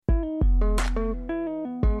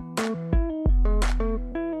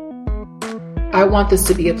I want this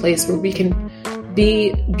to be a place where we can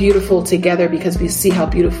be beautiful together because we see how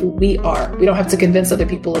beautiful we are. We don't have to convince other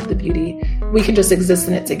people of the beauty. We can just exist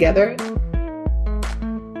in it together.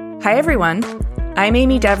 Hi, everyone. I'm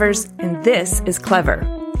Amy Devers, and this is Clever.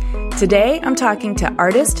 Today, I'm talking to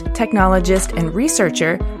artist, technologist, and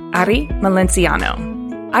researcher Ari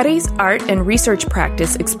Melenciano. Ari's art and research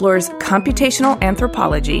practice explores computational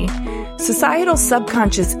anthropology, societal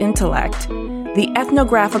subconscious intellect, the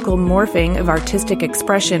ethnographical morphing of artistic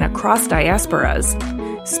expression across diasporas,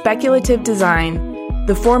 speculative design,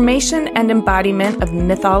 the formation and embodiment of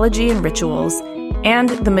mythology and rituals, and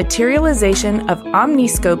the materialization of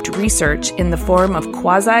omniscoped research in the form of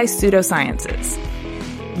quasi-pseudosciences.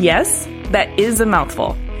 Yes, that is a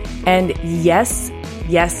mouthful. And yes,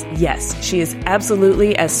 she is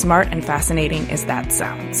absolutely as smart and fascinating as that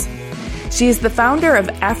sounds. She is the founder of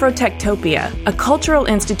Afrotectopia, a cultural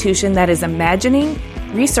institution that is imagining,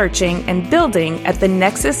 researching, and building at the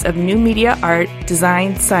nexus of new media art,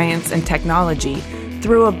 design, science, and technology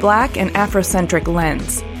through a Black and Afrocentric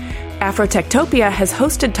lens. Afrotectopia has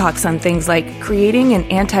hosted talks on things like creating an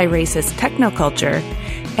anti-racist technoculture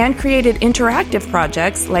and created interactive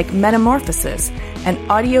projects like Metamorphosis, an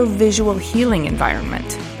audio-visual healing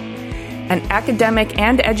environment. An academic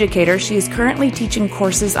and educator, she is currently teaching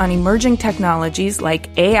courses on emerging technologies like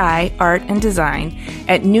AI, art, and design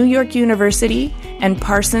at New York University and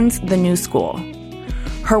Parsons The New School.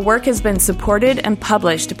 Her work has been supported and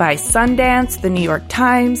published by Sundance, the New York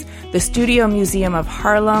Times, the Studio Museum of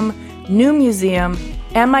Harlem, New Museum,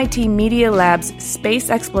 MIT Media Lab's Space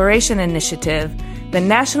Exploration Initiative, the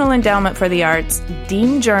National Endowment for the Arts,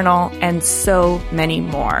 Dean Journal, and so many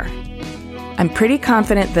more. I'm pretty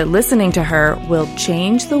confident that listening to her will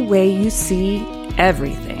change the way you see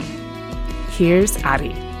everything. Here's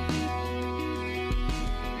Ari.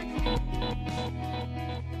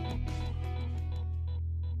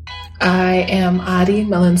 I am Ari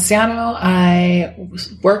Melenciano. I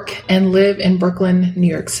work and live in Brooklyn, New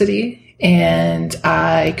York City, and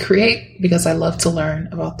I create because I love to learn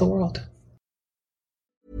about the world.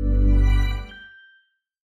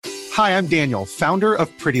 Hi, I'm Daniel, founder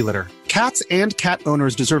of Pretty Litter. Cats and cat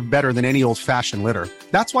owners deserve better than any old-fashioned litter.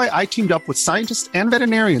 That's why I teamed up with scientists and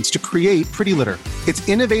veterinarians to create Pretty Litter. Its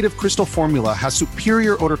innovative crystal formula has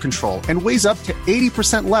superior odor control and weighs up to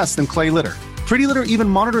 80% less than clay litter. Pretty Litter even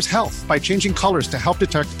monitors health by changing colors to help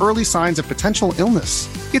detect early signs of potential illness.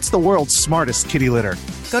 It's the world's smartest kitty litter.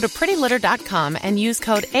 Go to prettylitter.com and use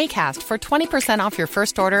code ACAST for 20% off your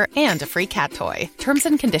first order and a free cat toy. Terms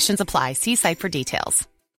and conditions apply. See site for details.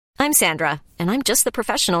 I'm Sandra, and I'm just the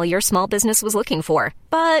professional your small business was looking for.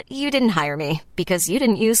 But you didn't hire me because you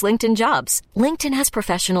didn't use LinkedIn Jobs. LinkedIn has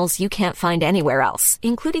professionals you can't find anywhere else,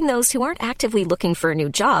 including those who aren't actively looking for a new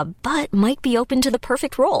job, but might be open to the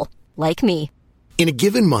perfect role, like me. In a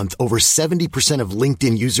given month, over 70% of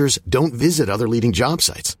LinkedIn users don't visit other leading job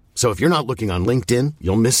sites. So if you're not looking on LinkedIn,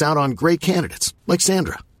 you'll miss out on great candidates like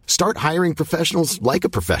Sandra. Start hiring professionals like a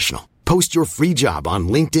professional. Post your free job on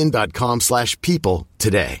linkedin.com/people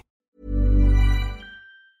today.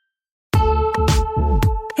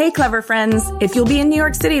 Hey, Clever friends. If you'll be in New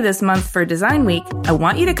York City this month for Design Week, I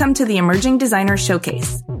want you to come to the Emerging Designer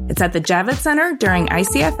Showcase. It's at the Javits Center during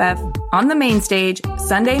ICFF on the main stage,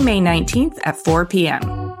 Sunday, May 19th at 4 p.m.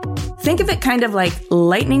 Think of it kind of like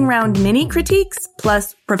lightning round mini critiques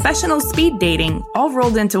plus professional speed dating all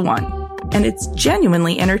rolled into one. And it's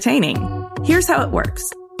genuinely entertaining. Here's how it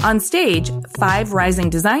works. On stage, 5 rising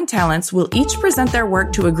design talents will each present their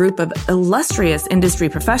work to a group of illustrious industry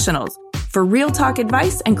professionals for real talk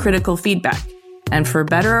advice and critical feedback. And for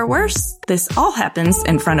better or worse, this all happens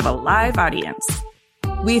in front of a live audience.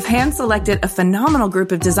 We've hand-selected a phenomenal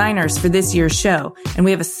group of designers for this year's show, and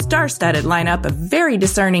we have a star-studded lineup of very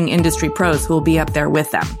discerning industry pros who will be up there with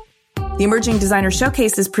them. The Emerging Designer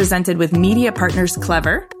Showcase is presented with media partners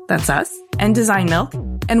Clever, that's us, and Design Milk,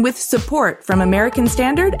 and with support from American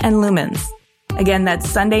Standard and Lumens. Again, that's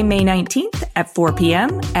Sunday, May 19th at 4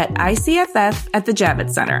 p.m. at ICFF at the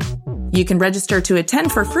Javits Center. You can register to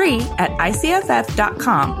attend for free at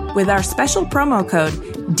icff.com with our special promo code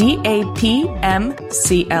DAPMCLEVER.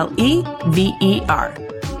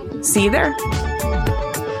 See you there.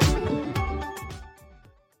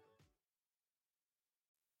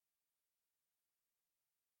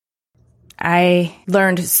 I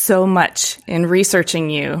learned so much in researching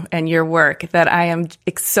you and your work that I am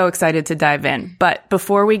so excited to dive in. But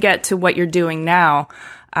before we get to what you're doing now,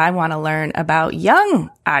 I want to learn about young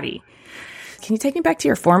Ari. Can you take me back to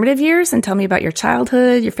your formative years and tell me about your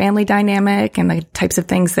childhood, your family dynamic, and the types of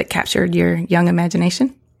things that captured your young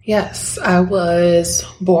imagination? Yes, I was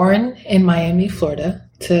born in Miami, Florida,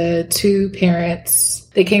 to two parents.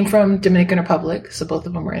 They came from Dominican Republic, so both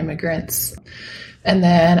of them were immigrants. And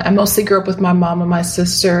then I mostly grew up with my mom and my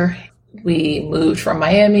sister. We moved from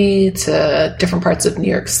Miami to different parts of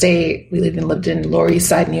New York State. We lived in Lower East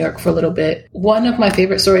Side, New York for a little bit. One of my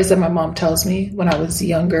favorite stories that my mom tells me when I was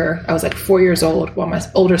younger, I was like 4 years old while my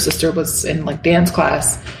older sister was in like dance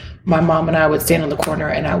class. My mom and I would stand on the corner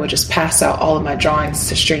and I would just pass out all of my drawings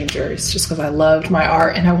to strangers just because I loved my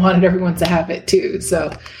art and I wanted everyone to have it too.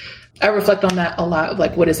 So I reflect on that a lot of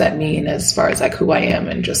like, what does that mean as far as like who I am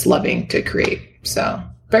and just loving to create. So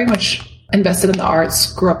very much invested in the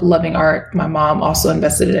arts, grew up loving art. My mom also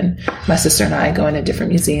invested in my sister and I going to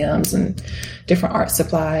different museums and different art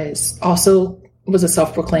supplies. Also was a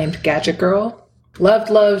self-proclaimed gadget girl.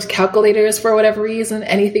 Loved calculators for whatever reason,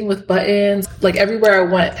 anything with buttons. Like everywhere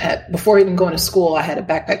I went before even going to school, I had a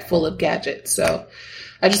backpack full of gadgets. So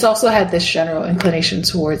I just also had this general inclination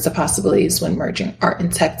towards the possibilities when merging art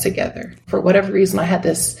and tech together. For whatever reason, I had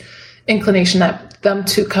this inclination that them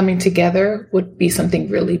two coming together would be something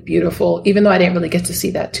really beautiful. Even though I didn't really get to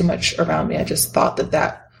see that too much around me, I just thought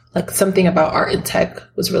that like something about art and tech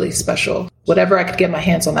was really special. Whatever I could get my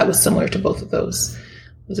hands on that was similar to both of those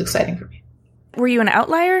was exciting for me. Were you an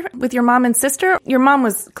outlier with your mom and sister? Your mom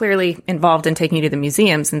was clearly involved in taking you to the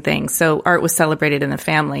museums and things, so art was celebrated in the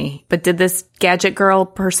family. But did this gadget girl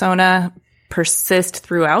persona persist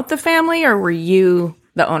throughout the family, or were you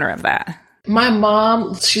the owner of that? My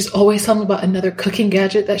mom, she's always telling me about another cooking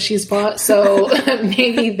gadget that she's bought. So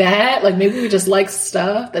maybe maybe we just like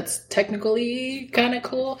stuff that's technically kind of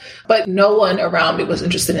cool. But no one around me was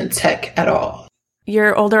interested in tech at all.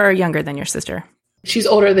 You're older or younger than your sister? She's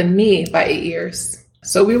older than me by 8 years.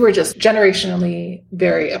 So we were just generationally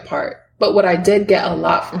very apart. But what I did get a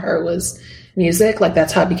lot from her was music. Like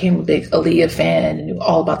that's how I became a big Aaliyah fan and knew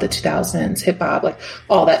all about the 2000s, hip hop, like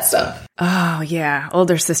all that stuff. Oh yeah.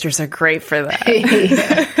 Older sisters are great for that.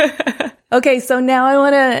 Yeah. Okay, so now I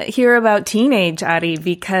want to hear about teenage, Ari,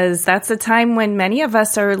 because that's a time when many of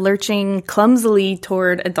us are lurching clumsily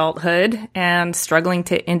toward adulthood and struggling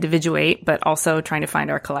to individuate, but also trying to find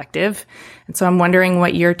our collective. And so I'm wondering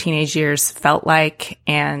what your teenage years felt like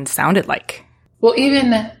and sounded like. Well,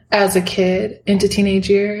 even as a kid into teenage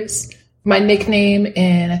years, my nickname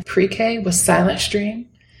in pre-K was Silent Stream.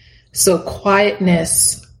 So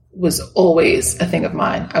quietness was always a thing of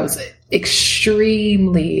mine. I was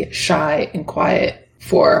extremely shy and quiet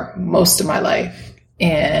for most of my life.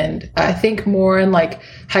 And I think more in like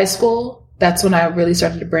high school, that's when I really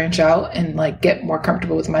started to branch out and like get more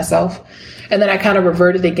comfortable with myself. And then I kind of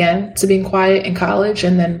reverted again to being quiet in college.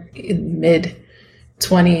 And then in mid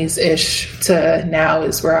 20s-ish to now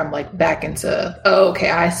is where I'm like back into, oh, okay,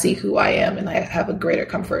 I see who I am and I have a greater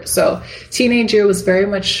comfort. So teenage year was very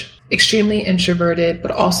much extremely introverted,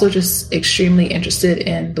 but also just extremely interested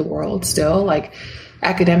in the world still. Like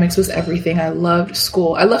academics was everything. I loved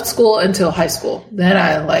school. I left school until high school. Then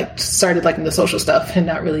I started liking the social stuff and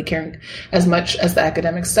not really caring as much as the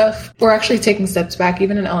academic stuff. We're actually taking steps back.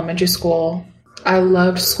 Even in elementary school, I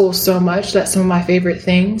loved school so much that some of my favorite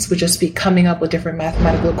things would just be coming up with different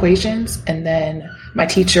mathematical equations. And then my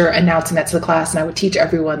teacher announcing that to the class, and I would teach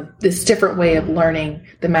everyone this different way of learning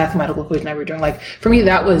the mathematical equation that we were doing. Like for me,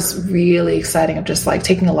 that was really exciting of just like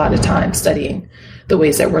taking a lot of time studying the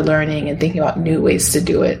ways that we're learning and thinking about new ways to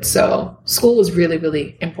do it. So school was really,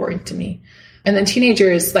 really important to me. And then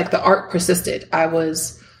teenagers, like the art persisted. I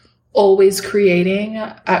was always creating.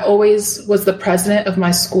 I always was the president of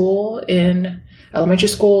my school in elementary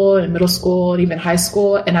school and middle school and even high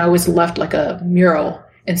school. And I always left like a mural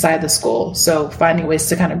inside the school. So finding ways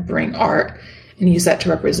to kind of bring art and use that to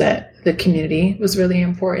represent the community was really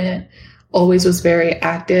important. Always was very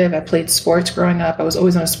active. I played sports growing up. I was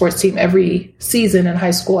always on a sports team. Every season in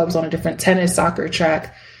high school, I was on a different tennis, soccer,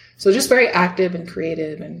 track. So just very active and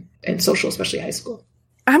creative and social, especially high school.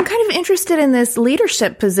 I'm kind of interested in this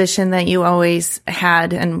leadership position that you always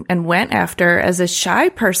had and went after. As a shy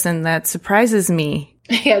person, that surprises me.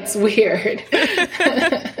 Yeah, it's weird.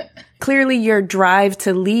 Clearly, your drive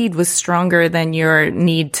to lead was stronger than your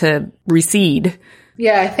need to recede.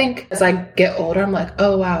 Yeah, I think as I get older, I'm like,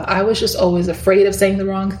 oh, wow, I was just always afraid of saying the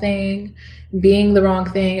wrong thing, being the wrong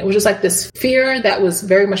thing. It was just like this fear that was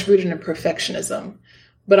very much rooted in perfectionism.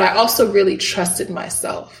 But I also really trusted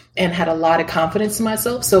myself and had a lot of confidence in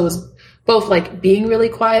myself. So it was both like being really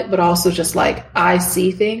quiet, but also just like I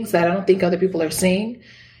see things that I don't think other people are seeing.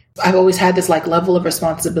 I've always had this like level of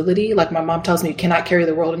responsibility. Like my mom tells me, you cannot carry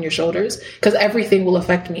the world on your shoulders because everything will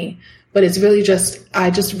affect me. But it's really just,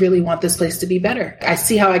 I just really want this place to be better. I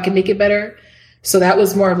see how I can make it better. So that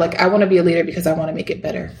was more of like, I want to be a leader because I want to make it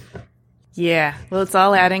better. Yeah, well, it's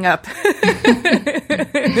all adding up.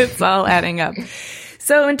 It's all adding up.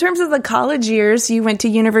 So in terms of the college years, you went to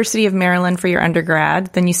University of Maryland for your undergrad.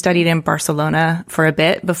 Then you studied in Barcelona for a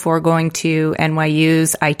bit before going to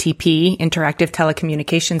NYU's ITP, Interactive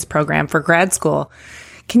Telecommunications program, for grad school.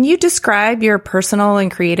 Can you describe your personal and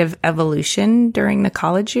creative evolution during the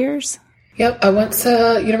college years? Yep, I went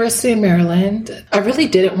to University of Maryland. I really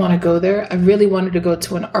didn't want to go there. I really wanted to go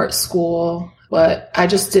to an art school, but I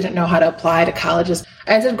just didn't know how to apply to colleges.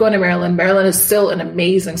 I ended up going to Maryland. Maryland is still an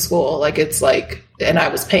amazing school. And I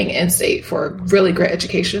was paying in-state for a really great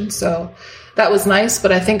education. So that was nice.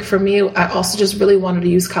 But I think for me, I also just really wanted to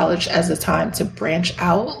use college as a time to branch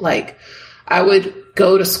out. Like, I would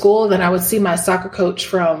go to school, then I would see my soccer coach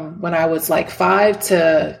from when I was like 5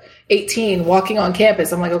 to 18 walking on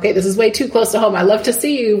campus. I'm like, okay, this is way too close to home. I love to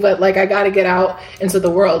see you, but like, I got to get out into the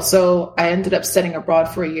world. So I ended up studying abroad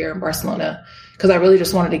for a year in Barcelona, because I really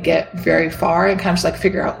just wanted to get very far and kind of just like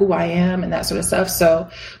figure out who I am and that sort of stuff. So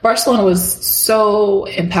Barcelona was so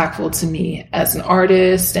impactful to me as an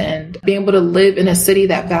artist, and being able to live in a city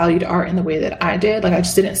that valued art in the way that I did. Like, I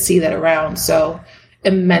just didn't see that around. So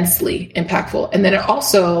immensely impactful. And then it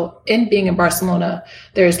also, in being in Barcelona,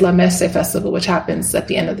 there's La Messe Festival, which happens at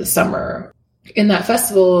the end of the summer. In that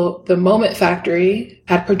festival, the Moment Factory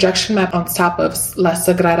had projection map on top of La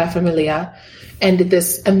Sagrada Familia, and did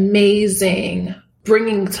this amazing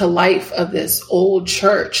bringing to life of this old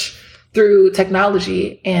church through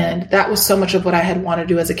technology. And that was so much of what I had wanted to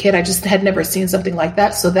do as a kid. I just had never seen something like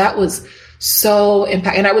that. So that was so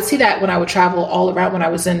impactful. And I would see that when I would travel all around, when I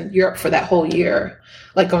was in Europe for that whole year,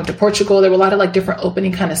 like going to Portugal. There were a lot of like different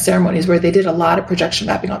opening kind of ceremonies where they did a lot of projection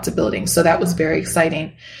mapping onto buildings. So that was very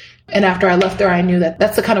exciting. And after I left there, I knew that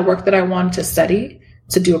that's the kind of work that I wanted to study,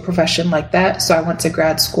 to do a profession like that. So I went to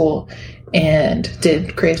grad school and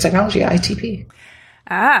did creative technology at ITP.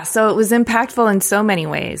 So it was impactful in so many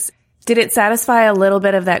ways. Did it satisfy a little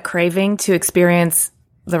bit of that craving to experience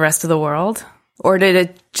the rest of the world? Or did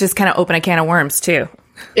it just kind of open a can of worms too?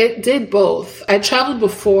 It did both. I traveled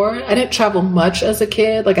before. I didn't travel much as a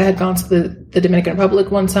kid. Like, I had gone to the Dominican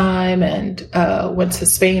Republic one time and went to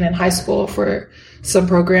Spain in high school for some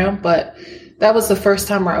program. But that was the first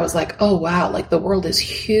time where I was like, oh, wow, like the world is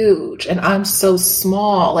huge and I'm so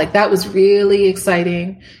small. Like, that was really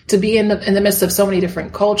exciting to be in the midst of so many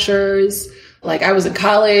different cultures. Like, I was in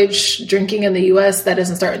college drinking in the US. That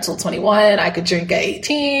doesn't start until 21. I could drink at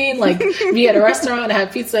 18, like be at a restaurant and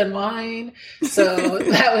have pizza and wine. So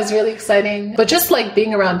that was really exciting. But just like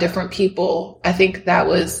being around different people, I think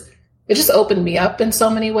it just opened me up in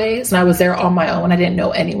so many ways. And I was there on my own. I didn't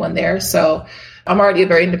know anyone there. So I'm already a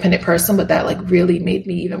very independent person, but that like really made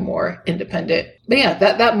me even more independent. But yeah,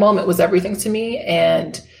 that moment was everything to me.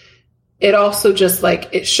 And it also just like,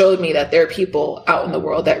 it showed me that there are people out in the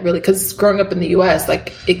world that really, because growing up in the US,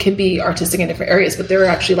 like it can be artistic in different areas, but there are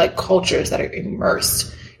actually like cultures that are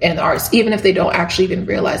immersed in the arts, even if they don't actually even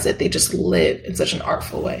realize it, they just live in such an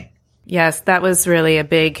artful way. Yes, that was really a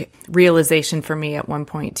big realization for me at one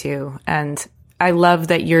point too. And I love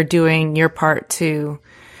that you're doing your part to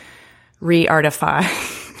re-artify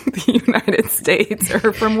the United States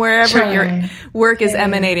or from wherever your work is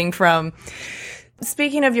emanating from.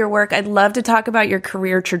 Speaking of your work, I'd love to talk about your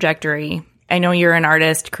career trajectory. I know you're an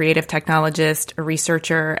artist, creative technologist, a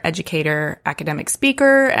researcher, educator, academic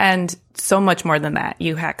speaker, and so much more than that.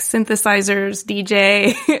 You hack synthesizers,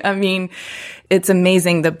 DJ. I mean, it's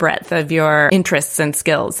amazing the breadth of your interests and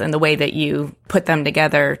skills and the way that you put them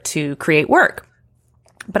together to create work.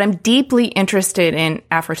 But I'm deeply interested in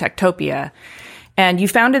Afrotectopia. And you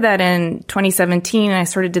founded that in 2017. And I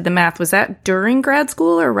sort of did the math. Was that during grad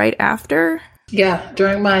school or right after? Yeah,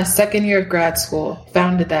 during my second year of grad school,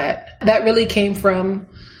 founded that. That really came from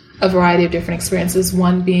a variety of different experiences.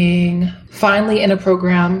 One being finally in a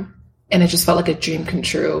program, and it just felt like a dream come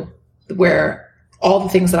true, where all the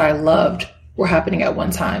things that I loved were happening at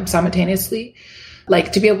one time simultaneously.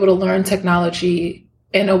 Like, to be able to learn technology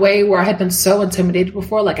in a way where I had been so intimidated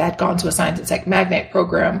before. Like, I had gone to a science and tech magnet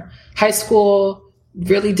program, high school,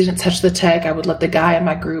 really didn't touch the tech. I would let the guy in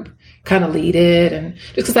my group kind of lead it. And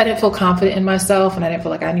just because I didn't feel confident in myself and I didn't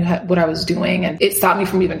feel like I knew what I was doing, and it stopped me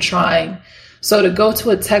from even trying. So to go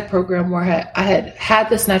to a tech program where I had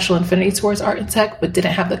this natural affinity towards art and tech, but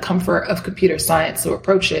didn't have the comfort of computer science to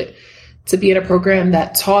approach it, to be in a program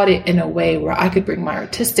that taught it in a way where I could bring my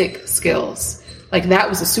artistic skills, like that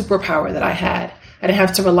was a superpower that I had. I didn't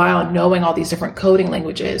have to rely on knowing all these different coding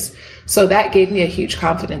languages. So that gave me a huge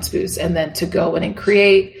confidence boost. And then to go in and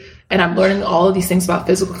create, and I'm learning all of these things about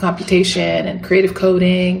physical computation and creative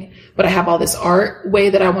coding, but I have all this art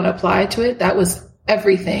way that I want to apply to it. That was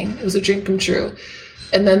everything. It was a dream come true.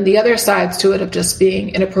 And then the other sides to it of just being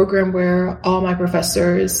in a program where all my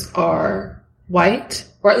professors are white,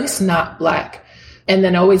 or at least not Black. And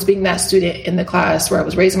then always being that student in the class where I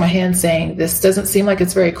was raising my hand saying, this doesn't seem like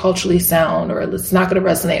it's very culturally sound, or it's not going to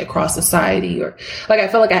resonate across society. Or like, I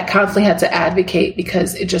felt like I constantly had to advocate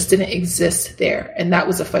because it just didn't exist there. And that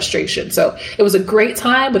was a frustration. So it was a great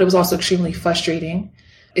time, but it was also extremely frustrating.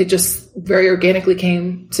 It just very organically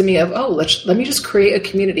came to me of, let me just create a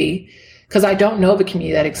community, because I don't know of a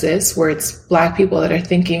community that exists where it's Black people that are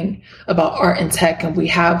thinking about art and tech, and we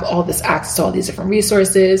have all this access to all these different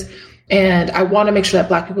resources. And I want to make sure that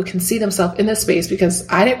Black people can see themselves in this space, because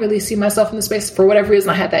I didn't really see myself in the space. For whatever reason,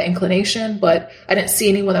 I had that inclination, but I didn't see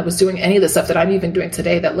anyone that was doing any of the stuff that I'm even doing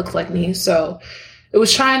today that looked like me. So it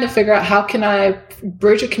was trying to figure out, how can I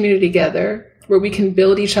bridge a community together where we can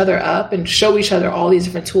build each other up and show each other all these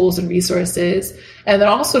different tools and resources, and then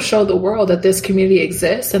also show the world that this community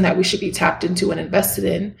exists and that we should be tapped into and invested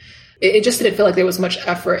in. It just didn't feel like there was much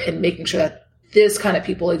effort in making sure that this kind of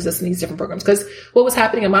people exist in these different programs. Because what was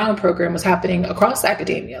happening in my own program was happening across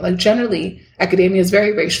academia. Like, generally, academia is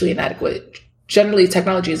very racially inadequate. Generally,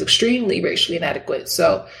 technology is extremely racially inadequate.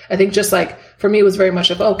 So I think just like, for me, it was very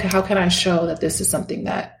much of, okay, how can I show that this is something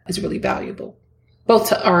that is really valuable, both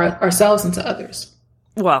to ourselves and to others?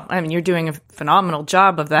 Well, I mean, you're doing a phenomenal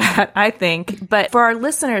job of that, I think. But for our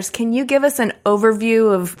listeners, can you give us an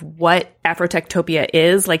overview of what Afrotectopia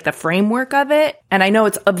is, like the framework of it? And I know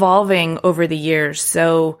it's evolving over the years,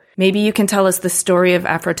 so maybe you can tell us the story of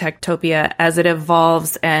Afrotectopia as it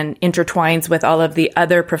evolves and intertwines with all of the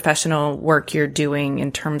other professional work you're doing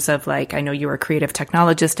in terms of, like, I know you were a creative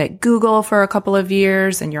technologist at Google for a couple of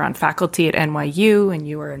years, and you're on faculty at NYU, and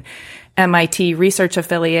you were an MIT research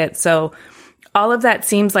affiliate. So all of that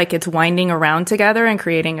seems like it's winding around together and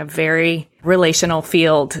creating a very relational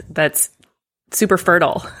field that's super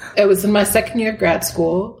fertile. It was in my second year of grad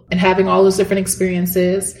school and having all those different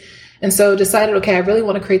experiences. And so decided, okay, I really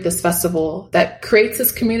want to create this festival that creates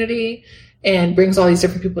this community and brings all these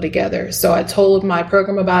different people together. So I told my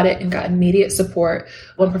program about it and got immediate support.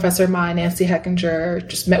 One professor of mine, Nancy Heckinger,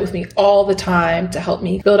 just met with me all the time to help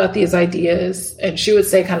me build out these ideas. And she would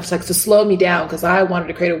say, kind of like, to slow me down, because I wanted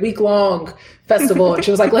to create a week-long festival. And she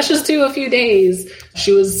was like, let's just do a few days.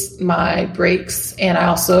 She was my breaks. And I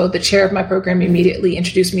also, the chair of my program, immediately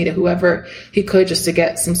introduced me to whoever he could, just to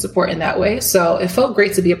get some support in that way. So it felt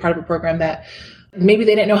great to be a part of a program that maybe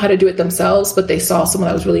they didn't know how to do it themselves, but they saw someone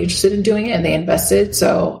that was really interested in doing it and they invested.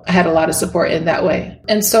 So I had a lot of support in that way.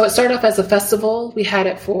 And so it started off as a festival. We had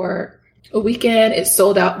it for a weekend. It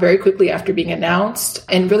sold out very quickly after being announced,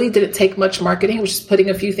 and really didn't take much marketing. It was just putting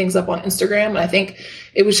a few things up on Instagram. And I think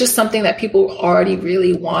it was just something that people already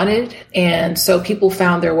really wanted. And so people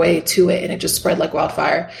found their way to it, and it just spread like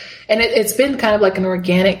wildfire. And it's been kind of like an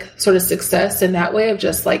organic sort of success in that way of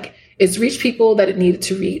just like, it's reached people that it needed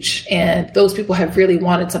to reach. And those people have really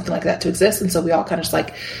wanted something like that to exist. And so we all kind of just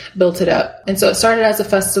like built it up. And so it started as a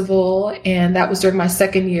festival. And that was during my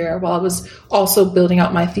second year while I was also building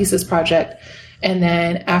out my thesis project. And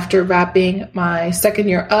then after wrapping my second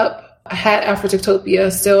year up, I had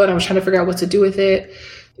Afrotectopia still, and I was trying to figure out what to do with it.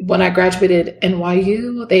 When I graduated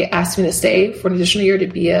NYU, they asked me to stay for an additional year to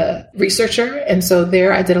be a researcher. And so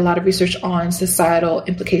there I did a lot of research on societal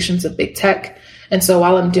implications of big tech. And so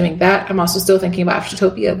while I'm doing that, I'm also still thinking about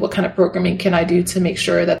Afrotectopia. What kind of programming can I do to make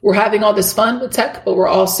sure that we're having all this fun with tech, but we're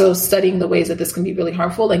also studying the ways that this can be really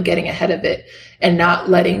harmful and getting ahead of it and not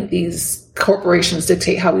letting these corporations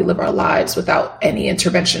dictate how we live our lives without any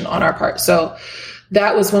intervention on our part. So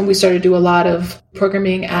that was when we started to do a lot of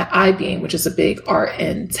programming at iBeam, which is a big art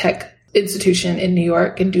and tech institution in New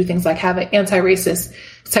York, and do things like have an anti-racist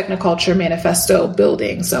technoculture manifesto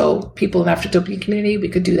building. So people in the Afrotectopia community, we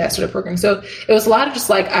could do that sort of program. So it was a lot of just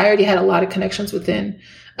like, I already had a lot of connections within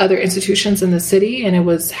other institutions in the city. And it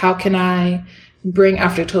was, how can I bring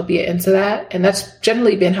Afrotectopia into that? And that's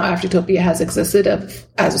generally been how Afrotectopia has existed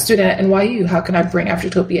as a student at NYU. How can I bring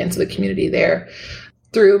Afrotectopia into the community there?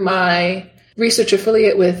 Through my research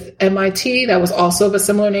affiliate with MIT, that was also of a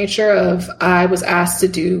similar nature of, I was asked to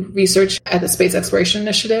do research at the Space Exploration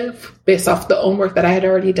Initiative based off the own work that I had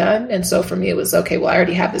already done. And so for me, it was, okay, well, I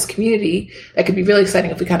already have this community that could be really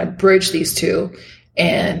exciting if we kind of bridge these two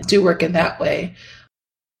and do work in that way.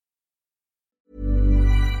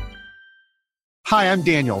 Hi, I'm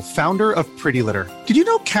Daniel, founder of Pretty Litter. Did you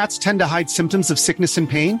know cats tend to hide symptoms of sickness and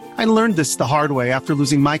pain? I learned this the hard way after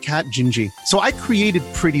losing my cat, Gingy. So I created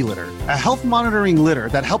Pretty Litter, a health monitoring litter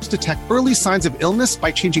that helps detect early signs of illness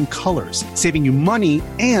by changing colors, saving you money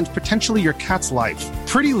and potentially your cat's life.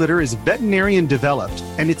 Pretty Litter is veterinarian developed,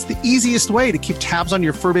 and it's the easiest way to keep tabs on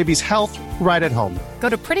your fur baby's health right at home. Go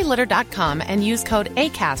to prettylitter.com and use code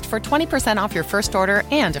ACAST for 20% off your first order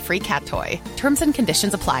and a free cat toy. Terms and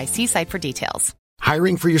conditions apply. See site for details.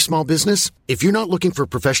 Hiring for your small business? If you're not looking for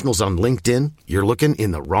professionals on LinkedIn, you're looking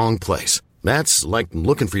in the wrong place. That's like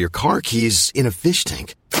looking for your car keys in a fish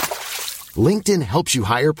tank. LinkedIn helps you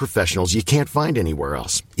hire professionals you can't find anywhere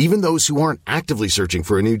else, even those who aren't actively searching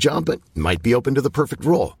for a new job but might be open to the perfect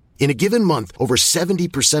role. In a given month, over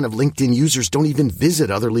 70% of LinkedIn users don't even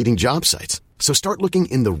visit other leading job sites. So start looking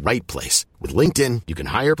in the right place. With LinkedIn, you can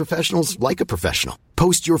hire professionals like a professional.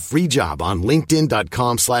 Post your free job on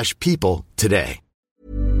linkedin.com/people today.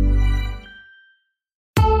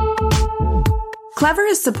 Clever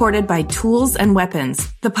is supported by Tools and Weapons,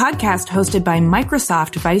 the podcast hosted by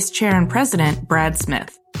Microsoft Vice Chair and President Brad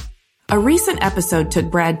Smith. A recent episode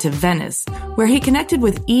took Brad to Venice, where he connected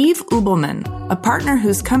with Yves Ubelman, a partner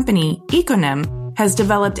whose company, Econem, has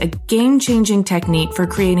developed a game-changing technique for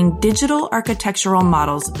creating digital architectural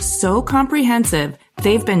models so comprehensive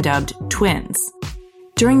they've been dubbed twins.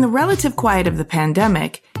 During the relative quiet of the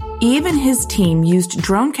pandemic, Yves and his team used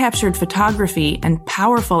drone-captured photography and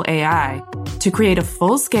powerful AI to create a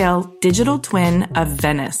full-scale digital twin of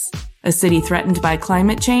Venice, a city threatened by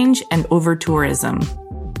climate change and over-tourism.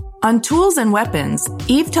 On Tools and Weapons,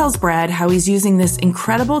 Yves tells Brad how he's using this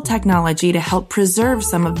incredible technology to help preserve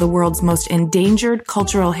some of the world's most endangered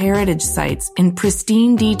cultural heritage sites in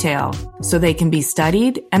pristine detail so they can be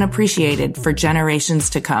studied and appreciated for generations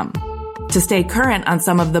to come. To stay current on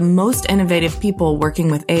some of the most innovative people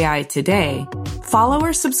working with AI today, follow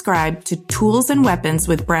or subscribe to Tools and Weapons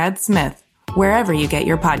with Brad Smith wherever you get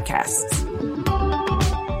your podcasts.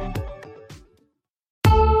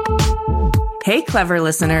 Hey, Clever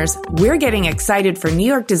listeners, we're getting excited for New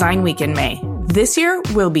York Design Week in May. This year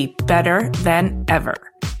will be better than ever.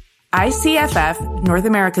 ICFF, North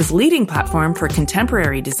America's leading platform for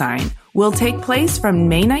contemporary design, will take place from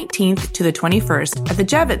May 19th to the 21st at the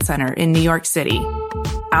Javits Center in New York City.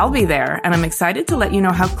 I'll be there, and I'm excited to let you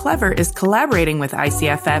know how Clever is collaborating with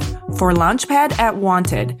ICFF for Launchpad at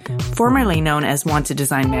Wanted, formerly known as Wanted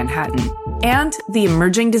Design Manhattan, and the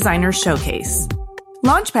Emerging Designers Showcase.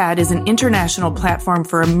 Launchpad is an international platform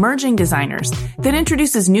for emerging designers that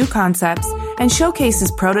introduces new concepts and showcases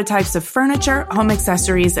prototypes of furniture, home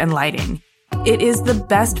accessories, and lighting. It is the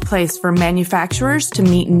best place for manufacturers to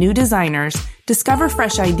meet new designers, discover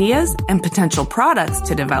fresh ideas, and potential products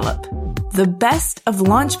to develop. The best of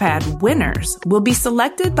Launchpad winners will be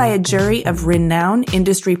selected by a jury of renowned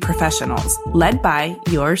industry professionals, led by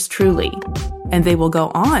yours truly. And they will go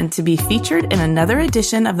on to be featured in another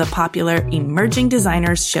edition of the popular Emerging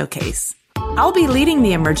Designers Showcase. I'll be leading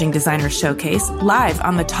the Emerging Designers Showcase live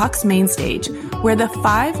on the Talks main stage, where the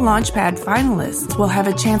 5 Launchpad finalists will have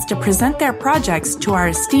a chance to present their projects to our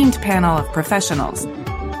esteemed panel of professionals.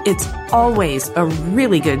 It's always a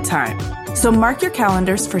really good time. So mark your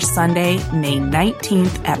calendars for Sunday, May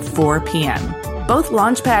 19th at 4 p.m. Both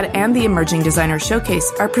Launchpad and the Emerging Designers Showcase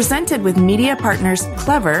are presented with media partners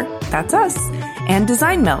Clever, that's us, and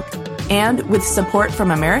Design Milk, and with support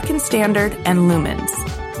from American Standard and Lumens.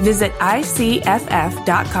 Visit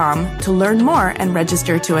ICFF.com to learn more and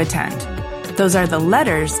register to attend. Those are the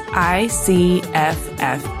letters ICFF.com.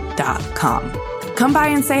 Come by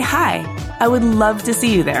and say hi. I would love to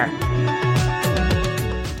see you there.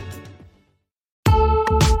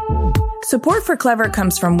 Support for Clever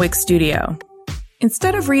comes from Wix Studio.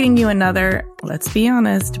 Instead of reading you another, let's be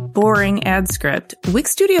honest, boring ad script,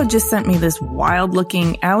 Wix Studio just sent me this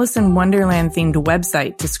wild-looking Alice in Wonderland-themed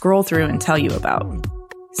website to scroll through and tell you about.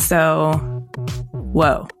 So,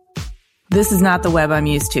 whoa. This is not the web I'm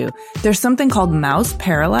used to. There's something called mouse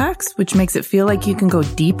parallax, which makes it feel like you can go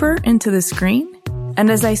deeper into the screen. And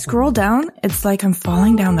as I scroll down, it's like I'm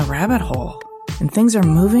falling down the rabbit hole. And things are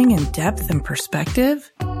moving in depth and perspective.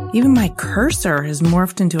 Even my cursor has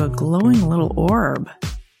morphed into a glowing little orb.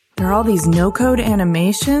 There are all these no-code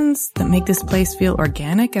animations that make this place feel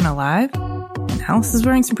organic and alive. And Alice is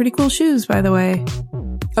wearing some pretty cool shoes, by the way.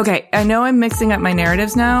 Okay, I know I'm mixing up my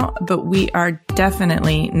narratives now, but we are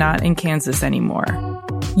definitely not in Kansas anymore.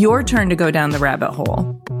 Your turn to go down the rabbit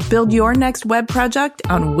hole. Build your next web project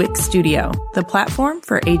on Wix Studio, the platform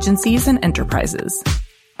for agencies and enterprises.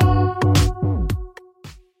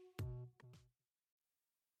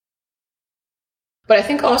 But I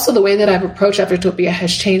think also the way that I've approached Afrotectopia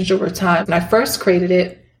has changed over time. When I first created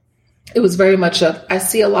it, it was very much of, I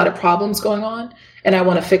see a lot of problems going on and I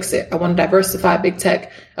want to fix it. I want to diversify big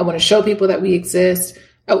tech. I want to show people that we exist.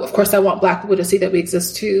 Of course, I want Black people to see that we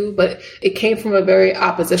exist too, but it came from a very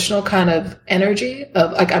oppositional kind of energy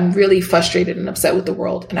of like, I'm really frustrated and upset with the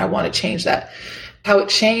world and I want to change that. How it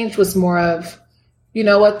changed was more of, you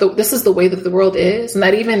know what, this is the way that the world is. And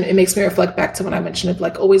that even, it makes me reflect back to when I mentioned of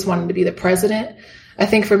like always wanting to be the president. I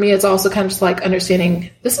think for me, it's also kind of just like understanding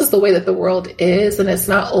this is the way that the world is. And it's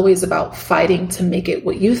not always about fighting to make it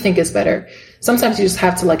what you think is better. Sometimes you just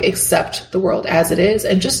have to like accept the world as it is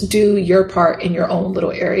and just do your part in your own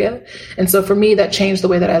little area. And so for me, that changed the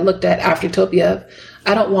way that I looked at Afrotectopia.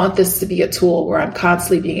 I don't want this to be a tool where I'm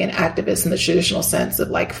constantly being an activist in the traditional sense of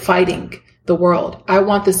like fighting the world. I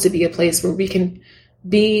want this to be a place where we can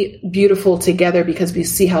be beautiful together because we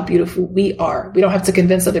see how beautiful we are. We don't have to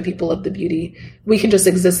convince other people of the beauty. We can just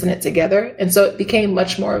exist in it together. And so it became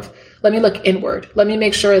much more of, let me look inward. Let me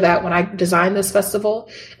make sure that when I design this festival,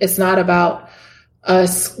 it's not about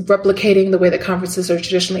us replicating the way that conferences are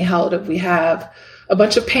traditionally held. If we have a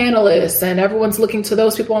bunch of panelists and everyone's looking to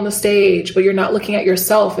those people on the stage, but you're not looking at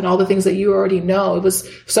yourself and all the things that you already know. It was,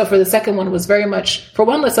 so for the second one, it was very much, for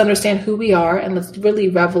one, let's understand who we are and let's really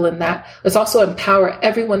revel in that. Let's also empower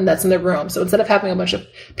everyone that's in the room. So instead of having a bunch of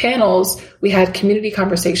panels, we had community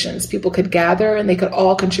conversations. People could gather and they could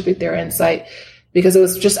all contribute their insight because it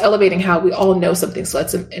was just elevating how we all know something. So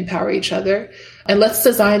let's empower each other and let's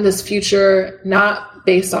design this future, not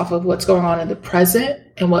based off of what's going on in the present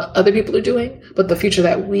and what other people are doing, but the future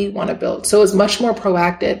that we want to build. So it's much more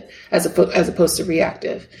proactive as opposed to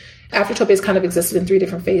reactive. Afrotopia has kind of existed in 3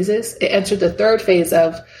 different phases. It entered the 3rd phase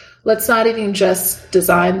of let's not even just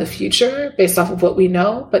design the future based off of what we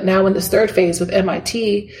know, but now in this 3rd phase with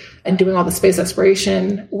MIT and doing all the space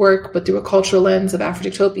exploration work, but through a cultural lens of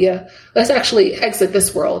Afrotectopia, let's actually exit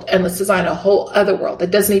this world and let's design a whole other world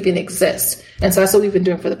that doesn't even exist. And so that's what we've been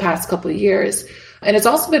doing for the past couple of years. And it's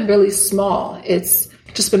also been really small. It's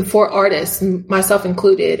just been 4 artists, myself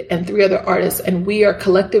included, and 3 other artists. And we are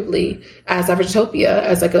collectively, as Afrotopia,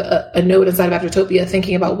 as like a node inside of Afrotopia,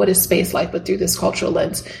 thinking about what is space like, but through this cultural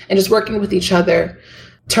lens and just working with each other,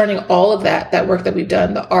 turning all of that work that we've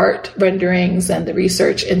done, the art renderings and the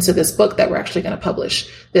research into this book that we're actually going to publish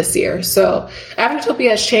this year. So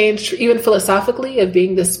Afrotopia has changed even philosophically of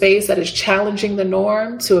being the space that is challenging the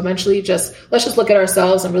norm to eventually let's just look at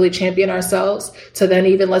ourselves and really champion ourselves to then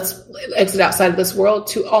even let's exit outside of this world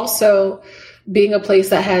to also being a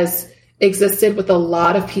place that has existed with a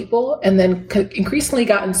lot of people and then increasingly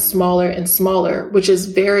gotten smaller and smaller, which is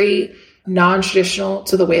very non-traditional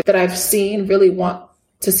to the way that I've seen really want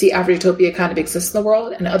to see Afrotopia kind of exist in the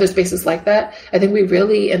world and other spaces like that. I think we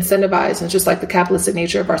really incentivize, and just like the capitalistic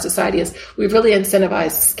nature of our society is, we really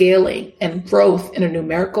incentivize scaling and growth in a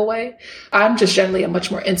numerical way. I'm just generally a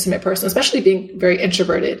much more intimate person, especially being very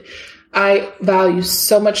introverted. I value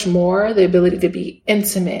so much more the ability to be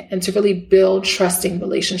intimate and to really build trusting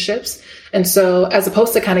relationships. And so as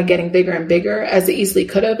opposed to kind of getting bigger and bigger as it easily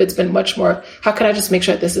could have, it's been much more, how can I just make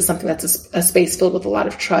sure that this is something that's a space filled with a lot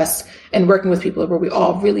of trust and working with people where we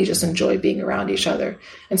all really just enjoy being around each other.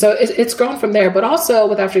 And so it's grown from there. But also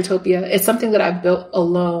with Afrotopia, it's something that I've built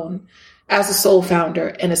alone as a sole founder,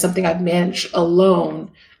 and it's something I've managed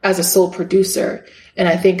alone as a sole producer. And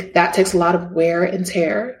I think that takes a lot of wear and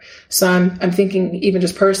tear. So I'm thinking even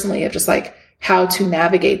just personally of just like how to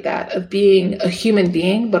navigate that of being a human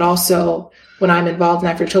being, but also when I'm involved in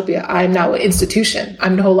Afrotopia, I'm now an institution.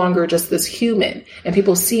 I'm no longer just this human, and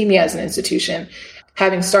people see me as an institution.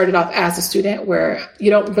 Having started off as a student where you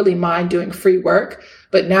don't really mind doing free work,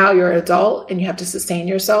 but now you're an adult and you have to sustain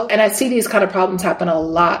yourself. And I see these kind of problems happen a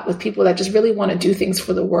lot with people that just really want to do things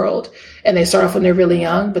for the world. And they start off when they're really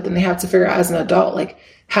young, but then they have to figure out as an adult, like,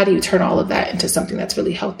 how do you turn all of that into something that's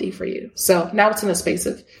really healthy for you? So now it's in the space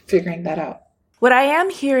of figuring that out. What I am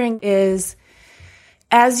hearing is,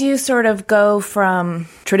 as you sort of go from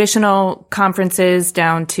traditional conferences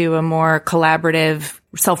down to a more collaborative,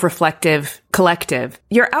 self-reflective collective,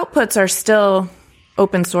 your outputs are still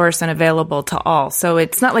open source and available to all. So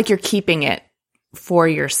it's not like you're keeping it for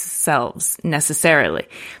yourselves necessarily,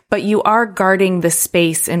 but you are guarding the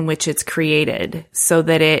space in which it's created so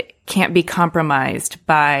that it can't be compromised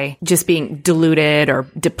by just being diluted or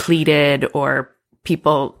depleted or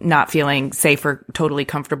people not feeling safe or totally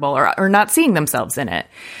comfortable or not seeing themselves in it.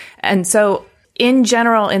 And so in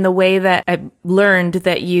general, in the way that I've learned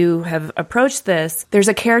that you have approached this, there's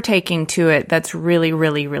a caretaking to it that's really,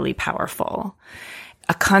 really, really powerful.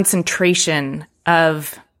 A concentration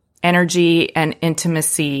of energy and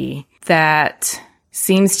intimacy that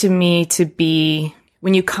seems to me to be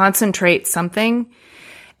when you concentrate something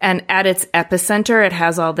and at its epicenter, it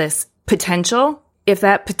has all this potential. If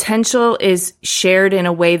that potential is shared in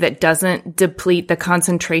a way that doesn't deplete the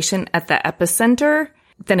concentration at the epicenter,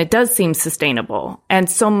 then it does seem sustainable. And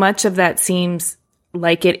so much of that seems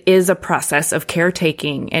like it is a process of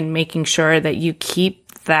caretaking and making sure that you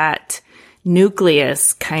keep that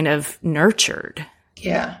nucleus kind of nurtured.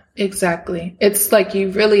 Yeah, exactly. It's like you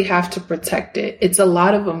really have to protect it. It's a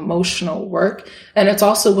lot of emotional work. And it's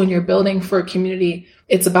also when you're building for a community,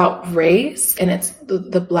 it's about race and it's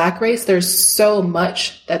the Black race. There's so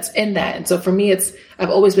much that's in that. And so for me, I've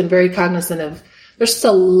always been very cognizant of there's just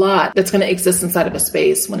a lot that's going to exist inside of a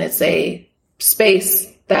space when it's a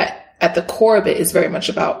space that at the core of it is very much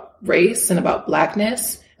about race and about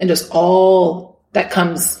Blackness and just all that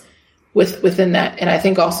comes within that. And I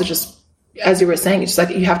think also just, as you were saying, it's just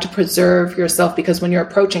like you have to preserve yourself because when you're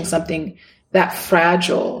approaching something that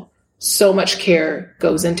fragile, so much care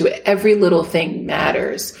goes into it. Every little thing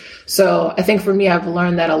matters. So I think for me, I've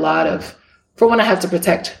learned that a lot of, for one, I have to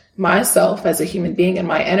protect myself as a human being and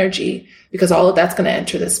my energy because all of that's going to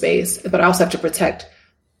enter the space. But I also have to protect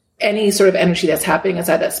any sort of energy that's happening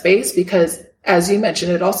inside that space because, as you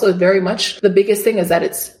mentioned, it also very much the biggest thing is that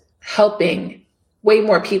it's helping way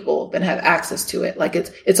more people than have access to it. Like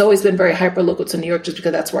it's always been very hyper local to New York just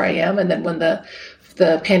because that's where I am. And then when the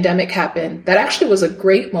pandemic happened, that actually was a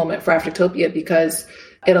great moment for Afrotectopia because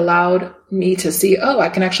it allowed me to see, I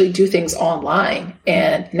can actually do things online.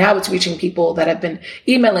 And now it's reaching people that have been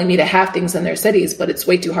emailing me to have things in their cities, but it's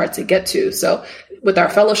way too hard to get to. So with our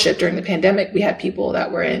fellowship during the pandemic, we had people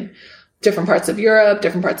that were in different parts of Europe,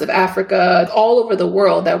 different parts of Africa, all over the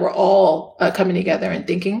world that were all coming together and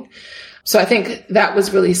thinking. So I think that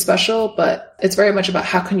was really special, but it's very much about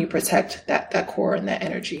how can you protect that core and that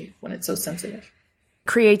energy when it's so sensitive.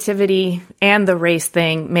 Creativity and the race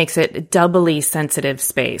thing makes it a doubly sensitive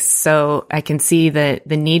space. So I can see the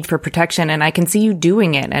need for protection and I can see you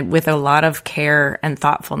doing it and with a lot of care and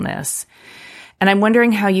thoughtfulness. And I'm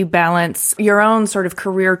wondering how you balance your own sort of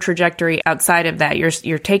career trajectory outside of that.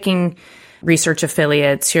 You're taking research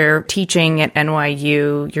affiliates, you're teaching at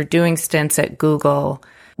NYU, you're doing stints at Google.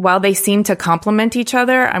 While they seem to complement each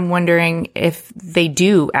other, I'm wondering if they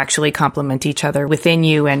do actually complement each other within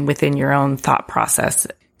you and within your own thought process.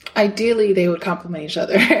 Ideally, they would complement each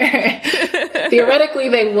other. Theoretically,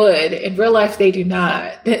 they would. In real life, they do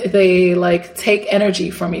not. They take energy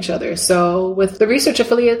from each other. So with the research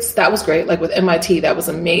affiliates, that was great. Like with MIT, that was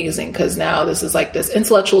amazing because now this is this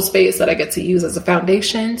intellectual space that I get to use as a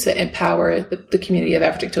foundation to empower the community of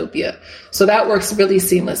Afrotectopia. So that works really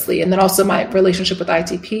seamlessly. And then also my relationship with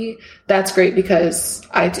ITP, that's great because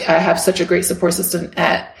I have such a great support system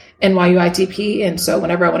at NYU ITP. And so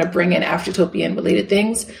whenever I want to bring in Afrotecopian related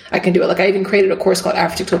things, I can do it. I even created a course called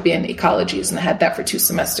Afrotectopian Ecologies, and I had that for 2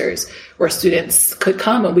 semesters where students could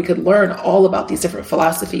come and we could learn all about these different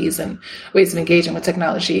philosophies and ways of engaging with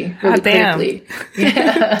technology really critically.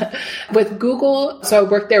 Yeah. With Google, so I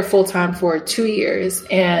worked there full time for 2 years,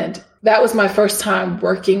 and that was my first time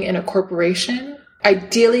working in a corporation.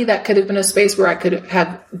 Ideally, that could have been a space where I could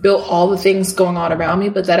have built all the things going on around me,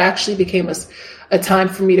 but that actually became a time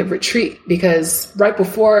for me to retreat because right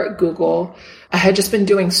before Google, I had just been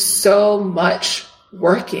doing so much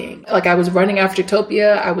working. I was running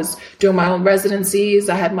Afrotectopia. I was doing my own residencies.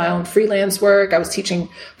 I had my own freelance work. I was teaching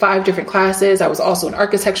 5 different classes. I was also an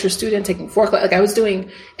architecture student taking 4 classes. I was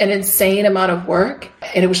doing an insane amount of work,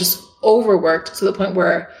 and it was just overworked to the point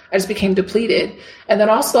where I just became depleted. And then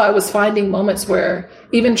also I was finding moments where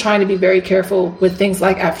even trying to be very careful with things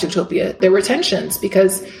like Afrotectopia, there were tensions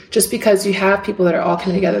because just because you have people that are all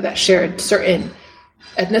coming together that share certain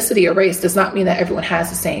ethnicity or race does not mean that everyone has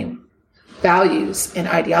the same values and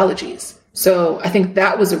ideologies. So I think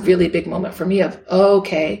that was a really big moment for me of,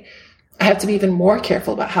 okay, I have to be even more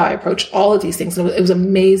careful about how I approach all of these things. And it was an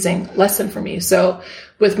amazing lesson for me. So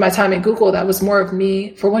with my time at Google, that was more of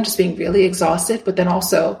me, for one, just being really exhausted, but then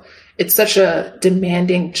also it's such a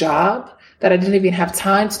demanding job that I didn't even have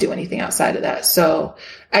time to do anything outside of that. So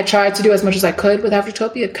I tried to do as much as I could with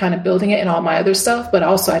Afrotectopia, kind of building it and all my other stuff, but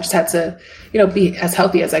also I just had to, be as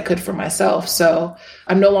healthy as I could for myself. So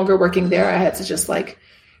I'm no longer working there. I had to just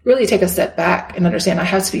really take a step back and understand I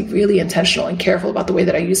have to be really intentional and careful about the way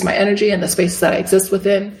that I use my energy and the spaces that I exist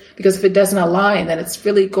within, because if it doesn't align, then it's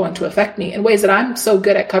really going to affect me in ways that I'm so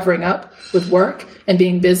good at covering up with work and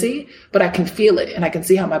being busy, but I can feel it and I can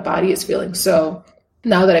see how my body is feeling. So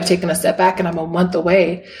now that I've taken a step back and I'm a month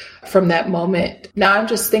away from that moment, now I'm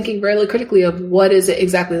just thinking really critically of what is it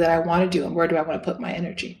exactly that I want to do and where do I want to put my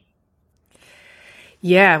energy?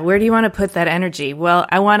 Yeah, where do you want to put that energy? Well,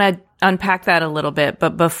 I want to unpack that a little bit,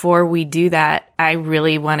 but before we do that, I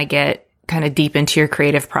really want to get kind of deep into your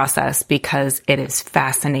creative process because it is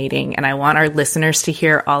fascinating and I want our listeners to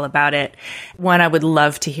hear all about it. One I would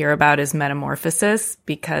love to hear about is Metamorphosis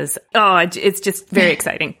because, it's just very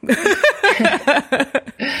exciting.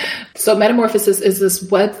 So Metamorphosis is this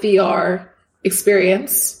web VR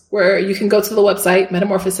experience where you can go to the website,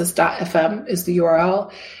 metamorphosis.fm is the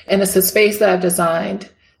URL. And it's a space that I've designed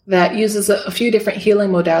that uses a few different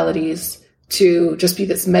healing modalities to just be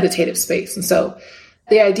this meditative space. And so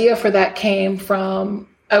the idea for that came from,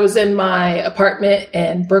 I was in my apartment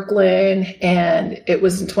in Brooklyn, and it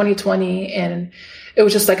was in 2020, and it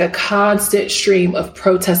was just like a constant stream of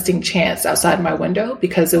protesting chants outside my window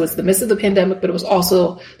because it was the midst of the pandemic, but it was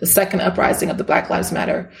also the second uprising of the Black Lives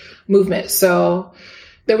Matter movement. So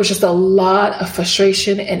there was just a lot of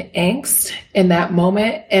frustration and angst in that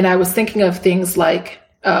moment. And I was thinking of things like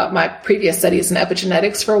my previous studies in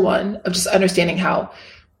epigenetics, for one, of just understanding how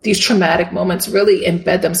these traumatic moments really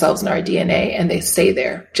embed themselves in our DNA and they stay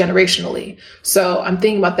there generationally. So I'm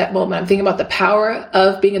thinking about that moment. I'm thinking about the power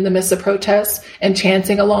of being in the midst of protests and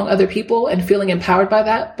chanting along other people and feeling empowered by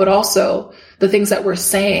that, but also the things that we're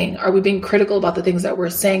saying. Are we being critical about the things that we're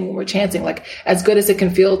saying when we're chanting? Like, as good as it can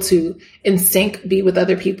feel to in sync be with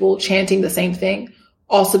other people chanting the same thing,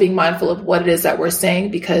 also being mindful of what it is that we're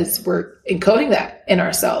saying, because we're encoding that in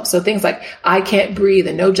ourselves. So things like, I can't breathe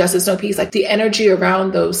and no justice, no peace, like the energy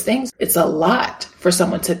around those things, it's a lot for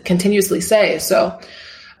someone to continuously say. So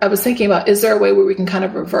I was thinking about, is there a way where we can kind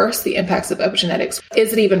of reverse the impacts of epigenetics?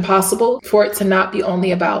 Is it even possible for it to not be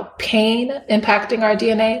only about pain impacting our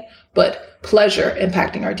DNA, but pleasure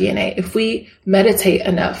impacting our DNA? If we meditate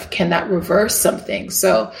enough, can that reverse something?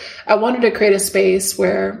 So I wanted to create a space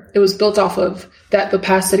where it was built off of the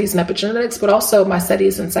past studies in epigenetics, but also my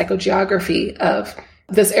studies in psychogeography of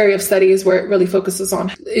this area of studies where it really focuses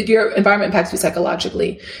on your environment impacts you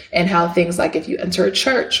psychologically, and how things like if you enter a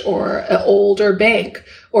church or an older bank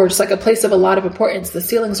or just like a place of a lot of importance, the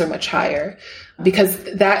ceilings are much higher, because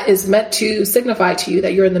that is meant to signify to you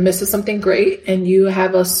that you're in the midst of something great and you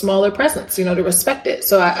have a smaller presence, to respect it.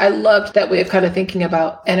 So I loved that way of kind of thinking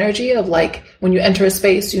about energy of like, when you enter a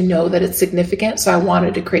space, you know that it's significant. So I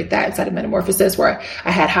wanted to create that inside of Metamorphosis, where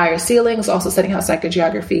I had higher ceilings, also studying how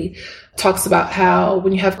psychogeography talks about how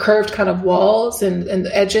when you have curved kind of walls and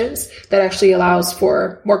the edges, that actually allows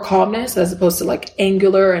for more calmness as opposed to like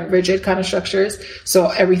angular and rigid kind of structures. So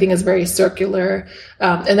everything is very circular.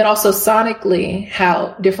 And then also sonically,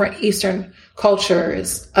 how different Eastern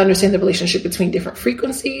cultures understand the relationship between different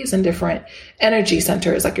frequencies and different energy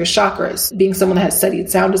centers, like your chakras. Being someone that has studied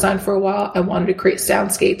sound design for a while, I wanted to create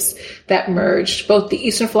soundscapes that merged both the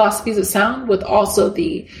Eastern philosophies of sound with also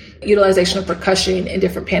the utilization of percussion in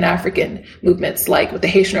different Pan-African movements, like with the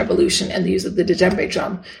Haitian Revolution and the use of the djembe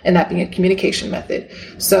drum, and that being a communication method.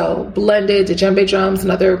 So blended djembe drums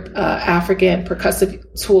and other African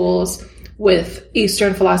percussive tools with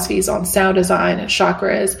Eastern philosophies on sound design and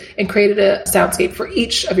chakras, and created a soundscape for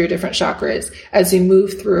each of your different chakras as you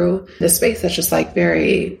move through this space that's just like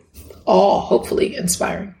very hopefully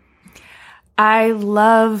inspiring. I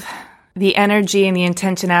love the energy and the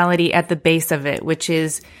intentionality at the base of it, which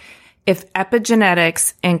is, if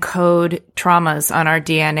epigenetics encode traumas on our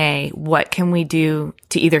DNA, what can we do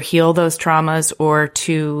to either heal those traumas or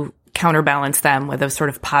to counterbalance them with a sort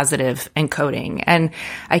of positive encoding? And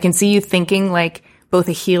I can see you thinking like both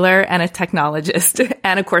a healer and a technologist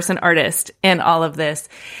and, of course, an artist in all of this.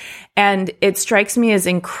 And it strikes me as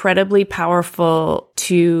incredibly powerful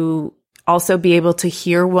to also be able to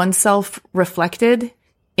hear oneself reflected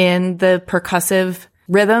in the percussive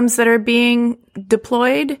rhythms that are being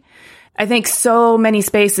deployed. I think so many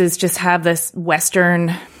spaces just have this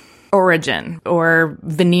Western origin or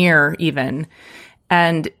veneer even.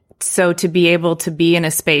 And so to be able to be in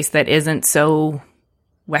a space that isn't so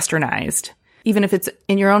Westernized, even if it's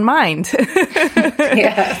in your own mind,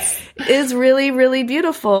 yes, is really, really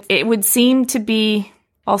beautiful. It would seem to be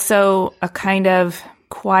also a kind of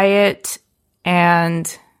quiet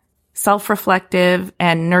and self-reflective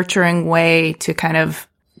and nurturing way to kind of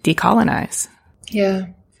decolonize. Yeah.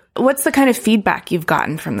 What's the kind of feedback you've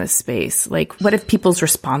gotten from this space? Like, what have people's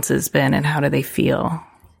responses been and how do they feel?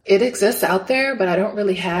 It exists out there, but I don't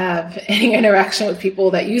really have any interaction with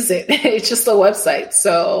people that use it. It's just a website.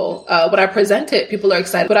 So when I present it, people are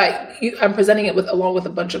excited, but I'm presenting it along with a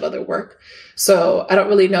bunch of other work. So I don't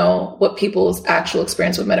really know what people's actual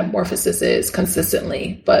experience with Metamorphosis is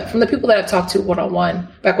consistently. But from the people that I've talked to one-on-one,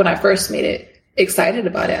 back when I first made it, excited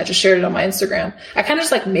about it. I just shared it on my Instagram. I kind of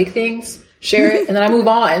just like make things, share it, and then I move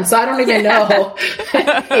on. So I don't even know.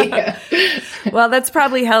 Yeah. Well, that's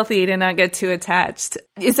probably healthy to not get too attached.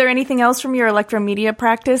 Is there anything else from your electromedia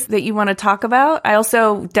practice that you want to talk about? I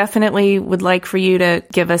also definitely would like for you to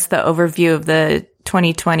give us the overview of the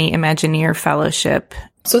 2020 Imagineer Fellowship.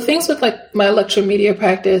 So things with like my electromedia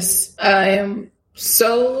practice, I am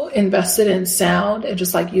so invested in sound and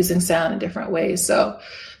just like using sound in different ways. So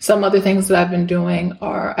some other things that I've been doing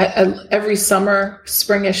are every summer,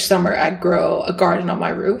 springish summer, I grow a garden on my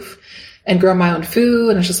roof and grow my own food.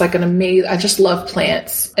 And it's just like I just love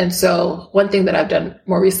plants. And so one thing that I've done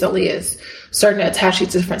more recently is starting to attach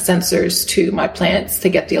these different sensors to my plants to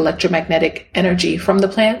get the electromagnetic energy from the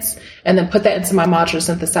plants and then put that into my modular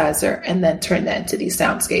synthesizer and then turn that into these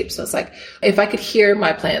soundscapes. So it's like, if I could hear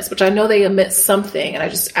my plants, which I know they emit something and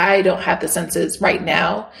I don't have the senses right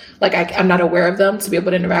now, like I'm not aware of them to be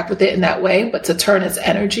able to interact with it in that way, but to turn its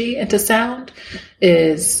energy into sound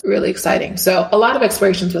is really exciting. So a lot of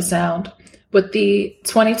explorations with sound. With the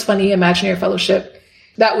 2020 Imagineer Fellowship,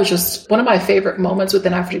 that was just one of my favorite moments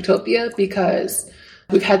within Afrotectopia because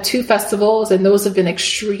we've had 2 festivals and those have been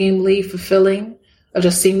extremely fulfilling of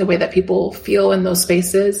just seeing the way that people feel in those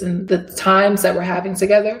spaces and the times that we're having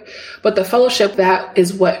together. But the fellowship, that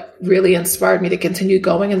is what really inspired me to continue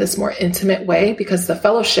going in this more intimate way, because the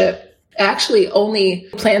fellowship actually only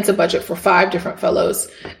plans a budget for 5 different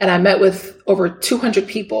fellows. And I met with over 200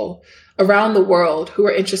 people around the world who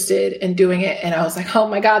were interested in doing it. And I was like, oh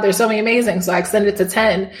my God, there's so many amazing. So I extended it to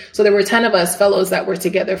 10. So there were 10 of us fellows that were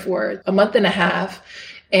together for a month and a half.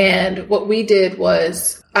 And what we did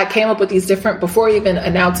was I came up with these different, before even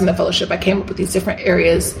announcing the fellowship, I came up with these different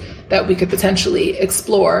areas that we could potentially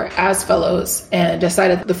explore as fellows, and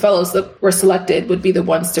decided the fellows that were selected would be the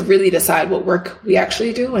ones to really decide what work we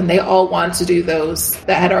actually do. And they all wanted to do those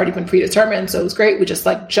that had already been predetermined. So it was great. We just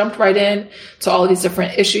like jumped right in to all of these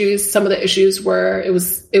different issues. Some of the issues were, it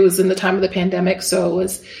was in the time of the pandemic. So it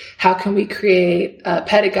was, how can we create a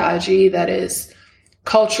pedagogy that is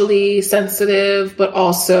culturally sensitive, but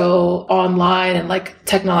also online and like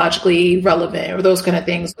technologically relevant, or those kind of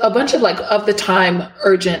things. A bunch of like of the time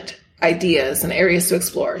urgent ideas and areas to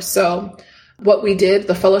explore. So what we did,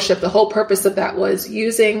 the fellowship, the whole purpose of that was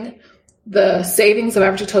using the savings of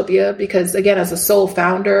Afrotectopia, because again, as a sole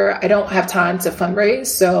founder, I don't have time to fundraise.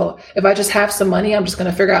 So if I just have some money, I'm just going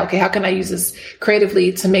to figure out, okay, how can I use this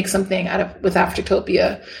creatively to make something with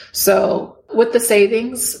Afrotectopia? So with the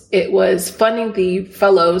savings, it was funding the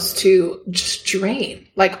fellows to just dream.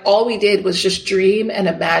 Like all we did was just dream and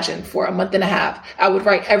imagine for a month and a half. I would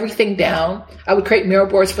write everything down. I would create mural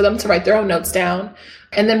boards for them to write their own notes down.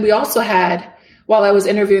 And then we also had, while I was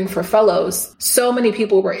interviewing for fellows, so many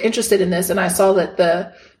people were interested in this. And I saw that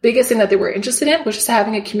the biggest thing that they were interested in was just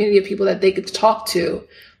having a community of people that they could talk to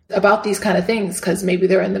about these kind of things, because maybe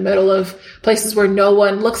they're in the middle of places where no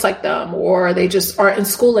one looks like them, or they just aren't in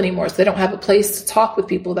school anymore. So they don't have a place to talk with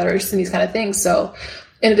people that are interested in these kind of things. So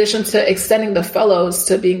in addition to extending the fellows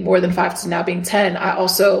to being more than 5 to now being 10, I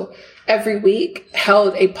also every week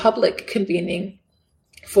held a public convening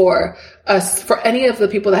for us, for any of the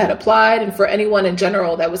people that had applied and for anyone in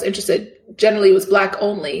general that was interested. Generally it was Black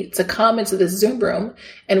only, to come into this Zoom room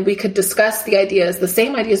and we could discuss the ideas, the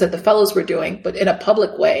same ideas that the fellows were doing, but in a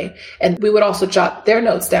public way. And we would also jot their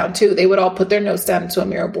notes down too. They would all put their notes down into a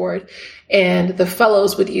mural board, and the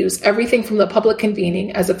fellows would use everything from the public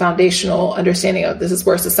convening as a foundational understanding of this is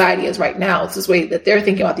where society is right now. This is the way that they're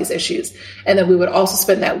thinking about these issues. And then we would also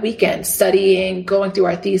spend that weekend studying, going through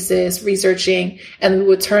our thesis, researching, and we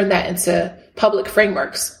would turn that into public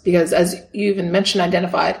frameworks, because as you even mentioned,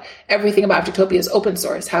 identified, everything about Afrotectopia is open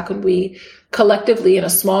source. How can we collectively in a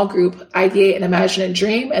small group ideate and imagine and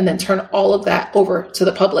dream, and then turn all of that over to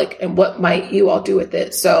the public, and what might you all do with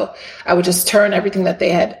it? So I would just turn everything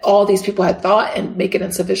that all these people had thought, and make it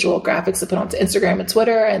into visual graphics to put onto Instagram and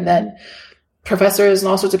Twitter. And then professors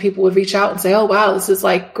and all sorts of people would reach out and say, oh, wow, this is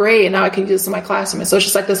like great. And now I can use this in my classroom. And so it's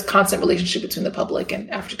just like this constant relationship between the public and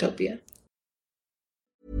Afrotectopia.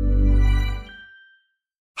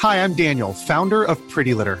 Hi, I'm Daniel, founder of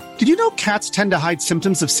Pretty Litter. Did you know cats tend to hide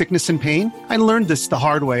symptoms of sickness and pain? I learned this the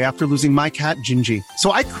hard way after losing my cat, Gingy.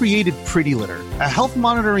 So I created Pretty Litter, a health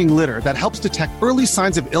monitoring litter that helps detect early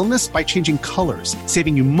signs of illness by changing colors,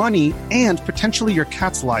 saving you money and potentially your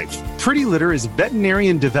cat's life. Pretty Litter is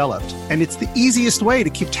veterinarian developed, and it's the easiest way to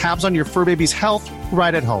keep tabs on your fur baby's health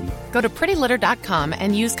right at home. Go to prettylitter.com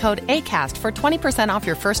and use code ACAST for 20% off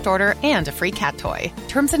your first order and a free cat toy.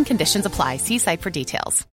 Terms and conditions apply. See site for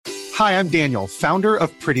details. Hi, I'm Daniel, founder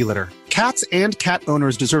of Pretty Litter. Cats and cat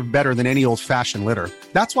owners deserve better than any old-fashioned litter.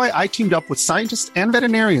 That's why I teamed up with scientists and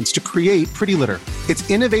veterinarians to create Pretty Litter. Its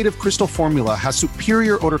innovative crystal formula has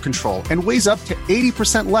superior odor control and weighs up to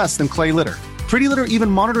 80% less than clay litter. Pretty Litter even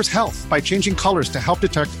monitors health by changing colors to help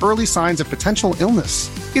detect early signs of potential illness.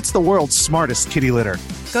 It's the world's smartest kitty litter.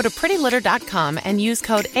 Go to prettylitter.com and use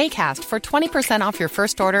code ACAST for 20% off your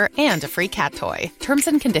first order and a free cat toy. Terms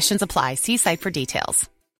and conditions apply. See site for details.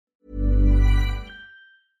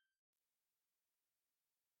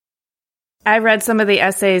 I read some of the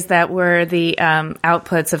essays that were the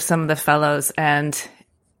outputs of some of the fellows, and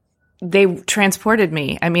they transported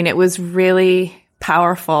me. I mean, it was really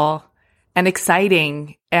powerful and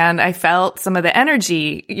exciting, and I felt some of the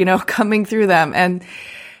energy, coming through them. And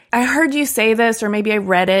I heard you say this, or maybe I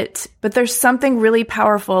read it, but there's something really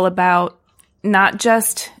powerful about not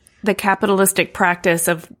just the capitalistic practice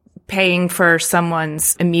of paying for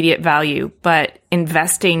someone's immediate value, but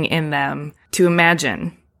investing in them to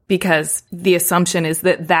imagine, because the assumption is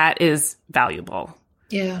that that is valuable.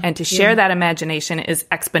 Yeah. And to share that imagination is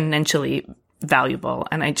exponentially valuable.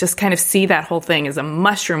 And I just kind of see that whole thing as a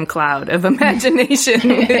mushroom cloud of imagination,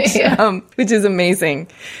 which is amazing.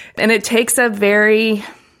 And it takes a very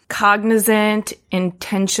cognizant,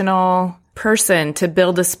 intentional person to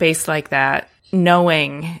build a space like that,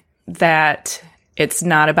 knowing that it's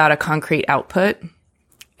not about a concrete output,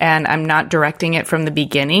 and I'm not directing it from the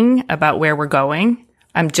beginning about where we're going.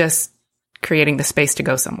 I'm just creating the space to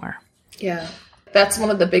go somewhere. Yeah. That's one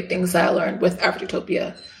of the big things that I learned with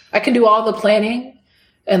Afrotectopia. I can do all the planning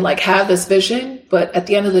and have this vision, but at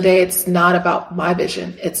the end of the day, it's not about my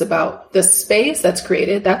vision. It's about the space that's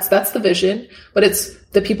created. That's the vision, but it's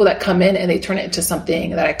the people that come in and they turn it into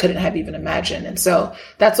something that I couldn't have even imagined. And so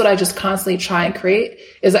that's what I just constantly try and create,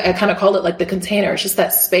 is I kind of call it the container. It's just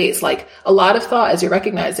that space. A lot of thought, as you're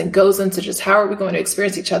recognizing, goes into just how are we going to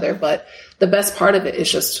experience each other. But the best part of it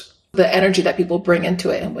is just the energy that people bring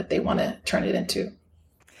into it and what they want to turn it into.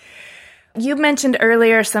 You mentioned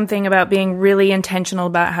earlier something about being really intentional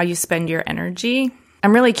about how you spend your energy.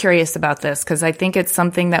 I'm really curious about this because I think it's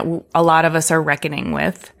something that a lot of us are reckoning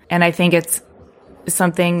with. And I think it's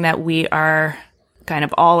something that we are kind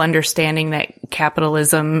of all understanding, that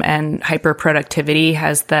capitalism and hyperproductivity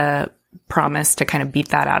has the promise to kind of beat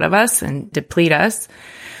that out of us and deplete us.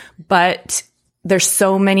 But there's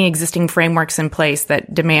so many existing frameworks in place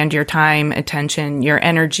that demand your time, attention, your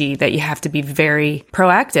energy, that you have to be very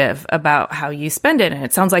proactive about how you spend it. And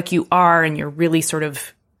it sounds like you are, and you're really sort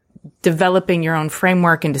of developing your own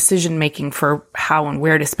framework and decision-making for how and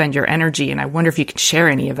where to spend your energy. And I wonder if you can share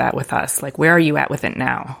any of that with us. Where are you at with it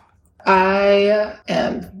now? I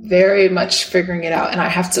am very much figuring it out, and I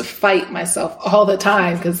have to fight myself all the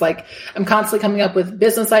time because I'm constantly coming up with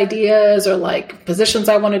business ideas or positions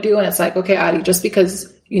I want to do. And it's okay, Adi, just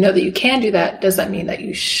because you know that you can do that doesn't mean that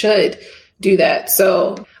you should do that.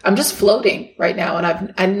 So I'm just floating right now.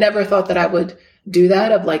 And I never thought that I would do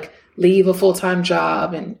that, of leave a full-time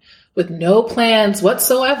job and with no plans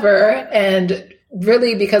whatsoever. And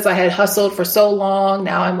really, because I had hustled for so long,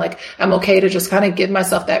 now I'm okay to just kind of give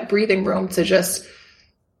myself that breathing room to just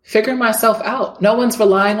figure myself out. No one's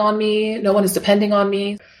relying on me. No one is depending on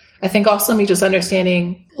me. I think also me just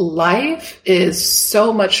understanding life is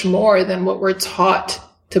so much more than what we're taught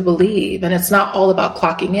to believe. And it's not all about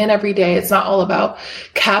clocking in every day. It's not all about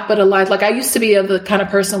capitalize. I used to be the kind of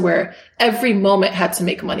person where every moment had to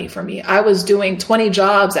make money for me. I was doing 20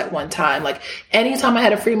 jobs at one time. Anytime I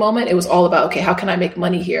had a free moment, it was all about, okay, how can I make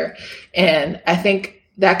money here? And I think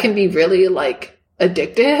that can be really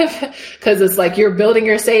addictive because it's you're building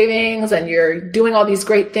your savings and you're doing all these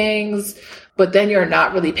great things, but then you're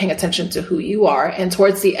not really paying attention to who you are. And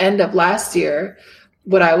towards the end of last year,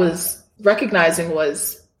 what I was recognizing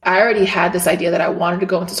was I already had this idea that I wanted to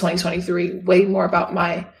go into 2023 way more about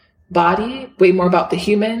my body, way more about the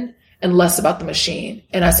human, and less about the machine.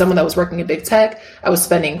 And as someone that was working in big tech, I was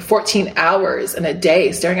spending 14 hours in a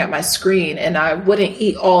day staring at my screen, and I wouldn't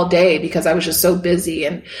eat all day because I was just so busy.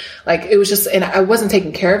 And it was just, and I wasn't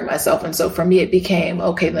taking care of myself. And so for me, it became,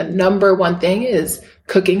 okay, the number one thing is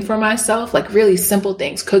cooking for myself, really simple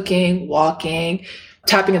things, cooking, walking,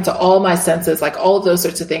 tapping into all my senses, all of those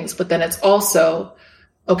sorts of things. But then it's also,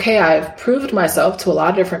 okay, I've proved myself to a lot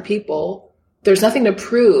of different people. There's nothing to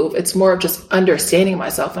prove. It's more of just understanding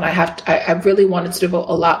myself. And I really wanted to devote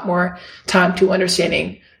a lot more time to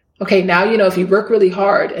understanding, okay, now, if you work really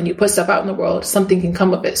hard and you put stuff out in the world, something can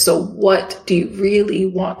come of it. So what do you really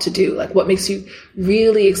want to do? What makes you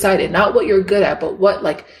really excited? Not what you're good at, but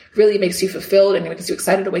what really makes you fulfilled and makes you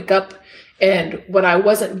excited to wake up. And when I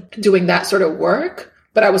wasn't doing that sort of work,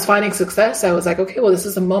 but I was finding success, I was okay, well, this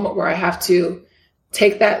is a moment where I have to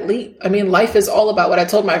take that leap. I mean, life is all about what I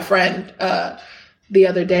told my friend the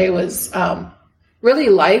other day was really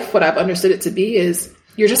life. What I've understood it to be is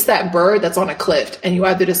you're just that bird that's on a cliff, and you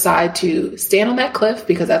either decide to stand on that cliff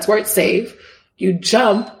because that's where it's safe. You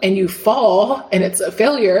jump and you fall and it's a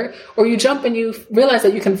failure, or you jump and you realize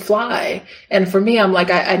that you can fly. And for me, I'm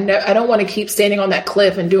I don't want to keep standing on that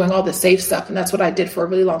cliff and doing all the safe stuff. And that's what I did for a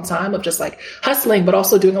really long time, of just hustling, but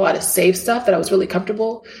also doing a lot of safe stuff that I was really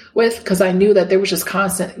comfortable with, because I knew that there was just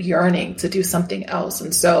constant yearning to do something else.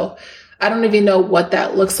 And so I don't even know what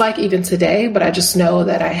that looks like even today, but I just know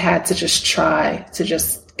that I had to just try to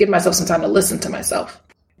just give myself some time to listen to myself.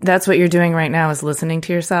 That's what you're doing right now, is listening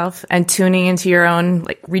to yourself and tuning into your own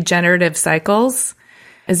like regenerative cycles.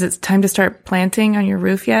 Is it time to start planting on your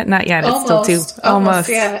roof yet? Not yet. It's still too almost.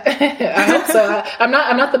 Yeah, I hope so. I'm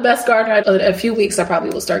not the best gardener. In a few weeks, I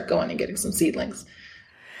probably will start going and getting some seedlings.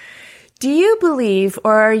 Do you believe,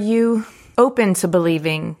 or are you open to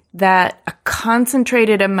believing, that a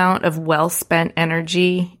concentrated amount of well-spent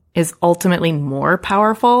energy is ultimately more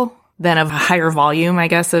powerful than a higher volume, I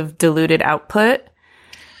guess, of diluted output?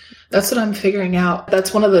 That's what I'm figuring out.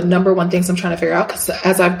 That's one of the number one things I'm trying to figure out, because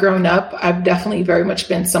as I've grown up, I've definitely very much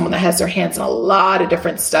been someone that has their hands in a lot of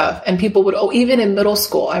different stuff. And people would, even in middle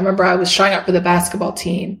school, I remember I was trying out for the basketball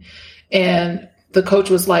team, and the coach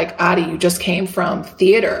was like, Adi, you just came from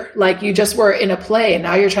theater. Like, you just were in a play, and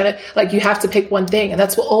now you're trying to, like, you have to pick one thing. And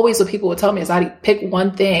that's what people would tell me is, Adi, pick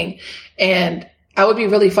one thing. And I would be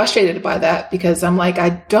really frustrated by that, because I'm like, I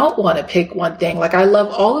don't want to pick one thing. Like, I love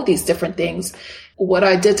all of these different things. What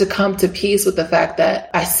I did to come to peace with the fact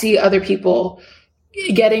that I see other people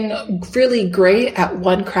getting really great at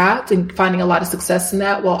one craft and finding a lot of success in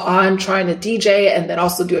that, while I'm trying to DJ and then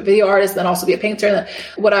also do a video artist, then also be a painter. And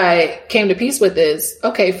what I came to peace with is,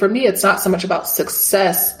 okay, for me, it's not so much about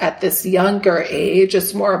success at this younger age.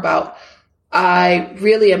 It's more about, I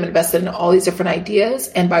really am invested in all these different ideas.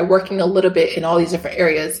 And by working a little bit in all these different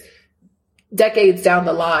areas, decades down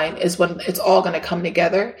the line is when it's all going to come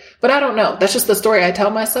together. But I don't know. That's just the story I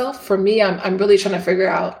tell myself. For me, I'm really trying to figure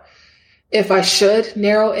out if I should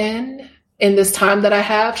narrow in this time that I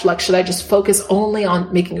have. Like, should I just focus only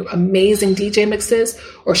on making amazing DJ mixes,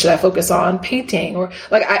 or should I focus on painting? Or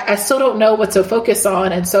like, I still don't know what to focus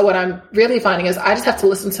on. And so what I'm really finding is I just have to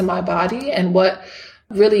listen to my body. And what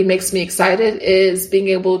really makes me excited is being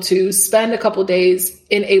able to spend a couple days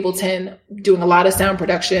in Ableton doing a lot of sound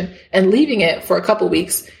production and leaving it for a couple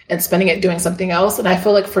weeks and spending it doing something else. And I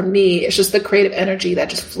feel like for me, it's just the creative energy that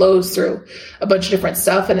just flows through a bunch of different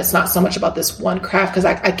stuff. And it's not so much about this one craft, because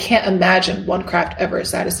I can't imagine one craft ever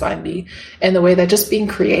satisfying me in the way that just being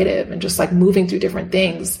creative and just like moving through different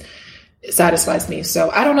things satisfies me.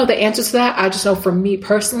 So I don't know the answer to that. I just know for me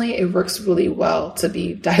personally, it works really well to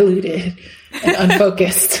be diluted and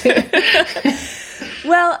unfocused.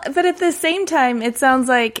 Well, but at the same time, it sounds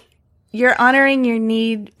like you're honoring your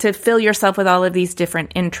need to fill yourself with all of these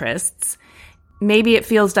different interests. Maybe it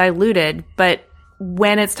feels diluted, but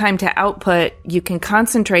when it's time to output, you can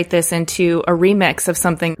concentrate this into a remix of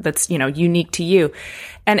something that's, unique to you.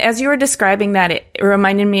 And as you were describing that, it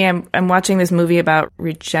reminded me, I'm watching this movie about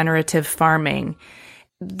regenerative farming.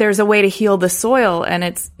 There's a way to heal the soil, and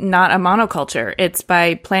it's not a monoculture. It's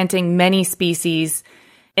by planting many species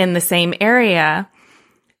in the same area,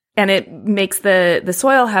 and it makes the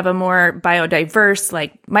soil have a more biodiverse,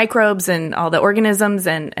 like microbes and all the organisms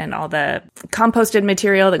and all the composted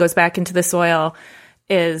material that goes back into the soil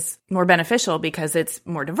is more beneficial because it's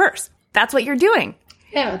more diverse. That's what you're doing.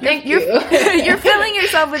 Yeah, thank you. You're filling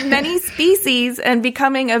yourself with many species and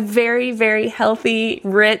becoming a very, very healthy,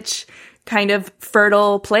 rich, kind of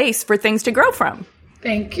fertile place for things to grow from.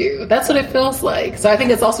 Thank you. That's what it feels like. So I think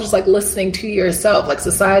it's also just like listening to yourself. Like,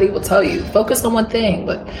 society will tell you, focus on one thing,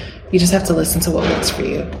 but you just have to listen to what works for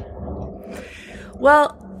you.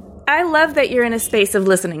 Well, I love that you're in a space of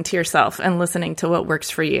listening to yourself and listening to what works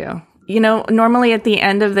for you. Normally at the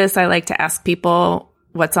end of this, I like to ask people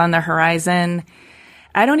what's on the horizon.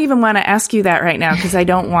 I don't even want to ask you that right now, because I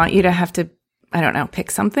don't want you to have to,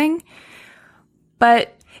 pick something.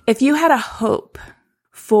 But if you had a hope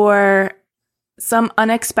for some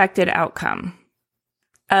unexpected outcome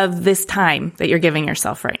of this time that you're giving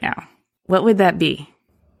yourself right now, what would that be?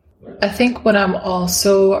 I think what I'm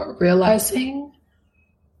also realizing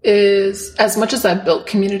is, as much as I've built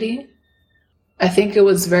community, I think it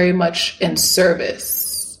was very much in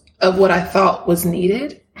service of what I thought was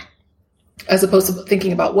needed, as opposed to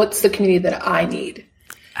thinking about what's the community that I need.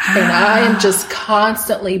 And I am just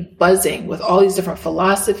constantly buzzing with all these different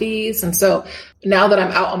philosophies. And so now that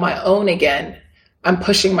I'm out on my own again, I'm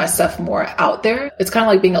pushing myself more out there. It's kind of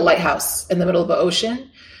like being a lighthouse in the middle of the ocean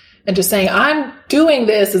and just saying, I'm doing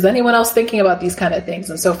this. Is anyone else thinking about these kind of things?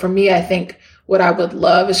 And so for me, I think what I would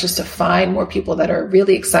love is just to find more people that are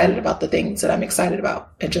really excited about the things that I'm excited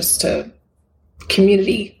about, and just to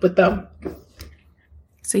community with them.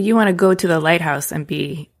 So you want to go to the lighthouse and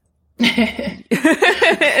be instead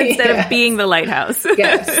of being the lighthouse.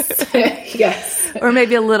 Yes. Yes. Or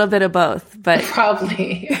maybe a little bit of both, but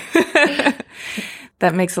probably.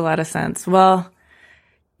 That makes a lot of sense. Well,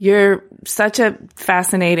 you're such a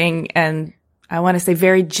fascinating and, I want to say,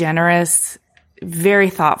 very generous, very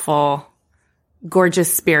thoughtful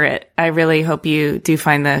gorgeous spirit. I really hope you do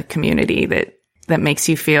find the community that makes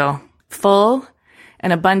you feel full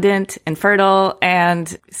and abundant and fertile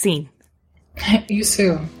and seen. You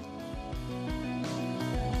too.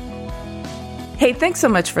 Hey, thanks so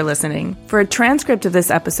much for listening. For a transcript of this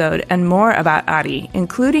episode and more about Ari,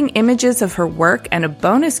 including images of her work and a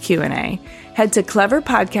bonus Q&A, head to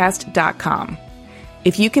cleverpodcast.com.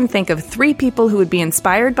 If you can think of 3 people who would be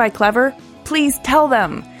inspired by Clever, please tell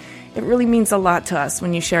them. It really means a lot to us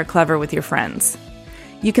when you share Clever with your friends.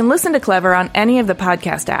 You can listen to Clever on any of the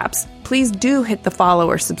podcast apps. Please do hit the follow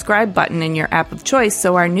or subscribe button in your app of choice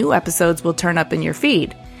so our new episodes will turn up in your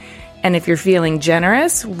feed. And if you're feeling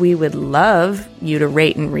generous, we would love you to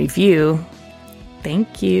rate and review.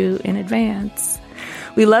 Thank you in advance.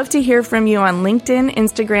 We love to hear from you on LinkedIn,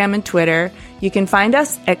 Instagram, and Twitter. You can find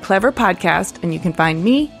us at Clever Podcast, and you can find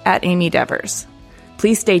me at Amy Devers.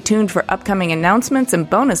 Please stay tuned for upcoming announcements and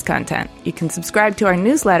bonus content. You can subscribe to our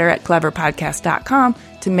newsletter at cleverpodcast.com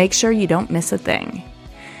to make sure you don't miss a thing.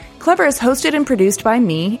 Clever is hosted and produced by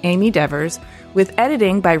me, Amy Devers, with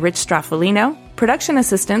editing by Rich Straffolino, production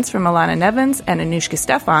assistance from Alana Nevins and Anushka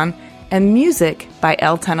Stefan, and music by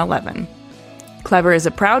L1011. Clever is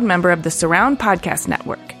a proud member of the Surround Podcast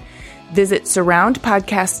Network. Visit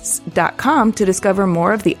surroundpodcasts.com to discover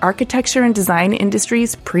more of the architecture and design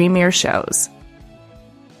industry's premier shows.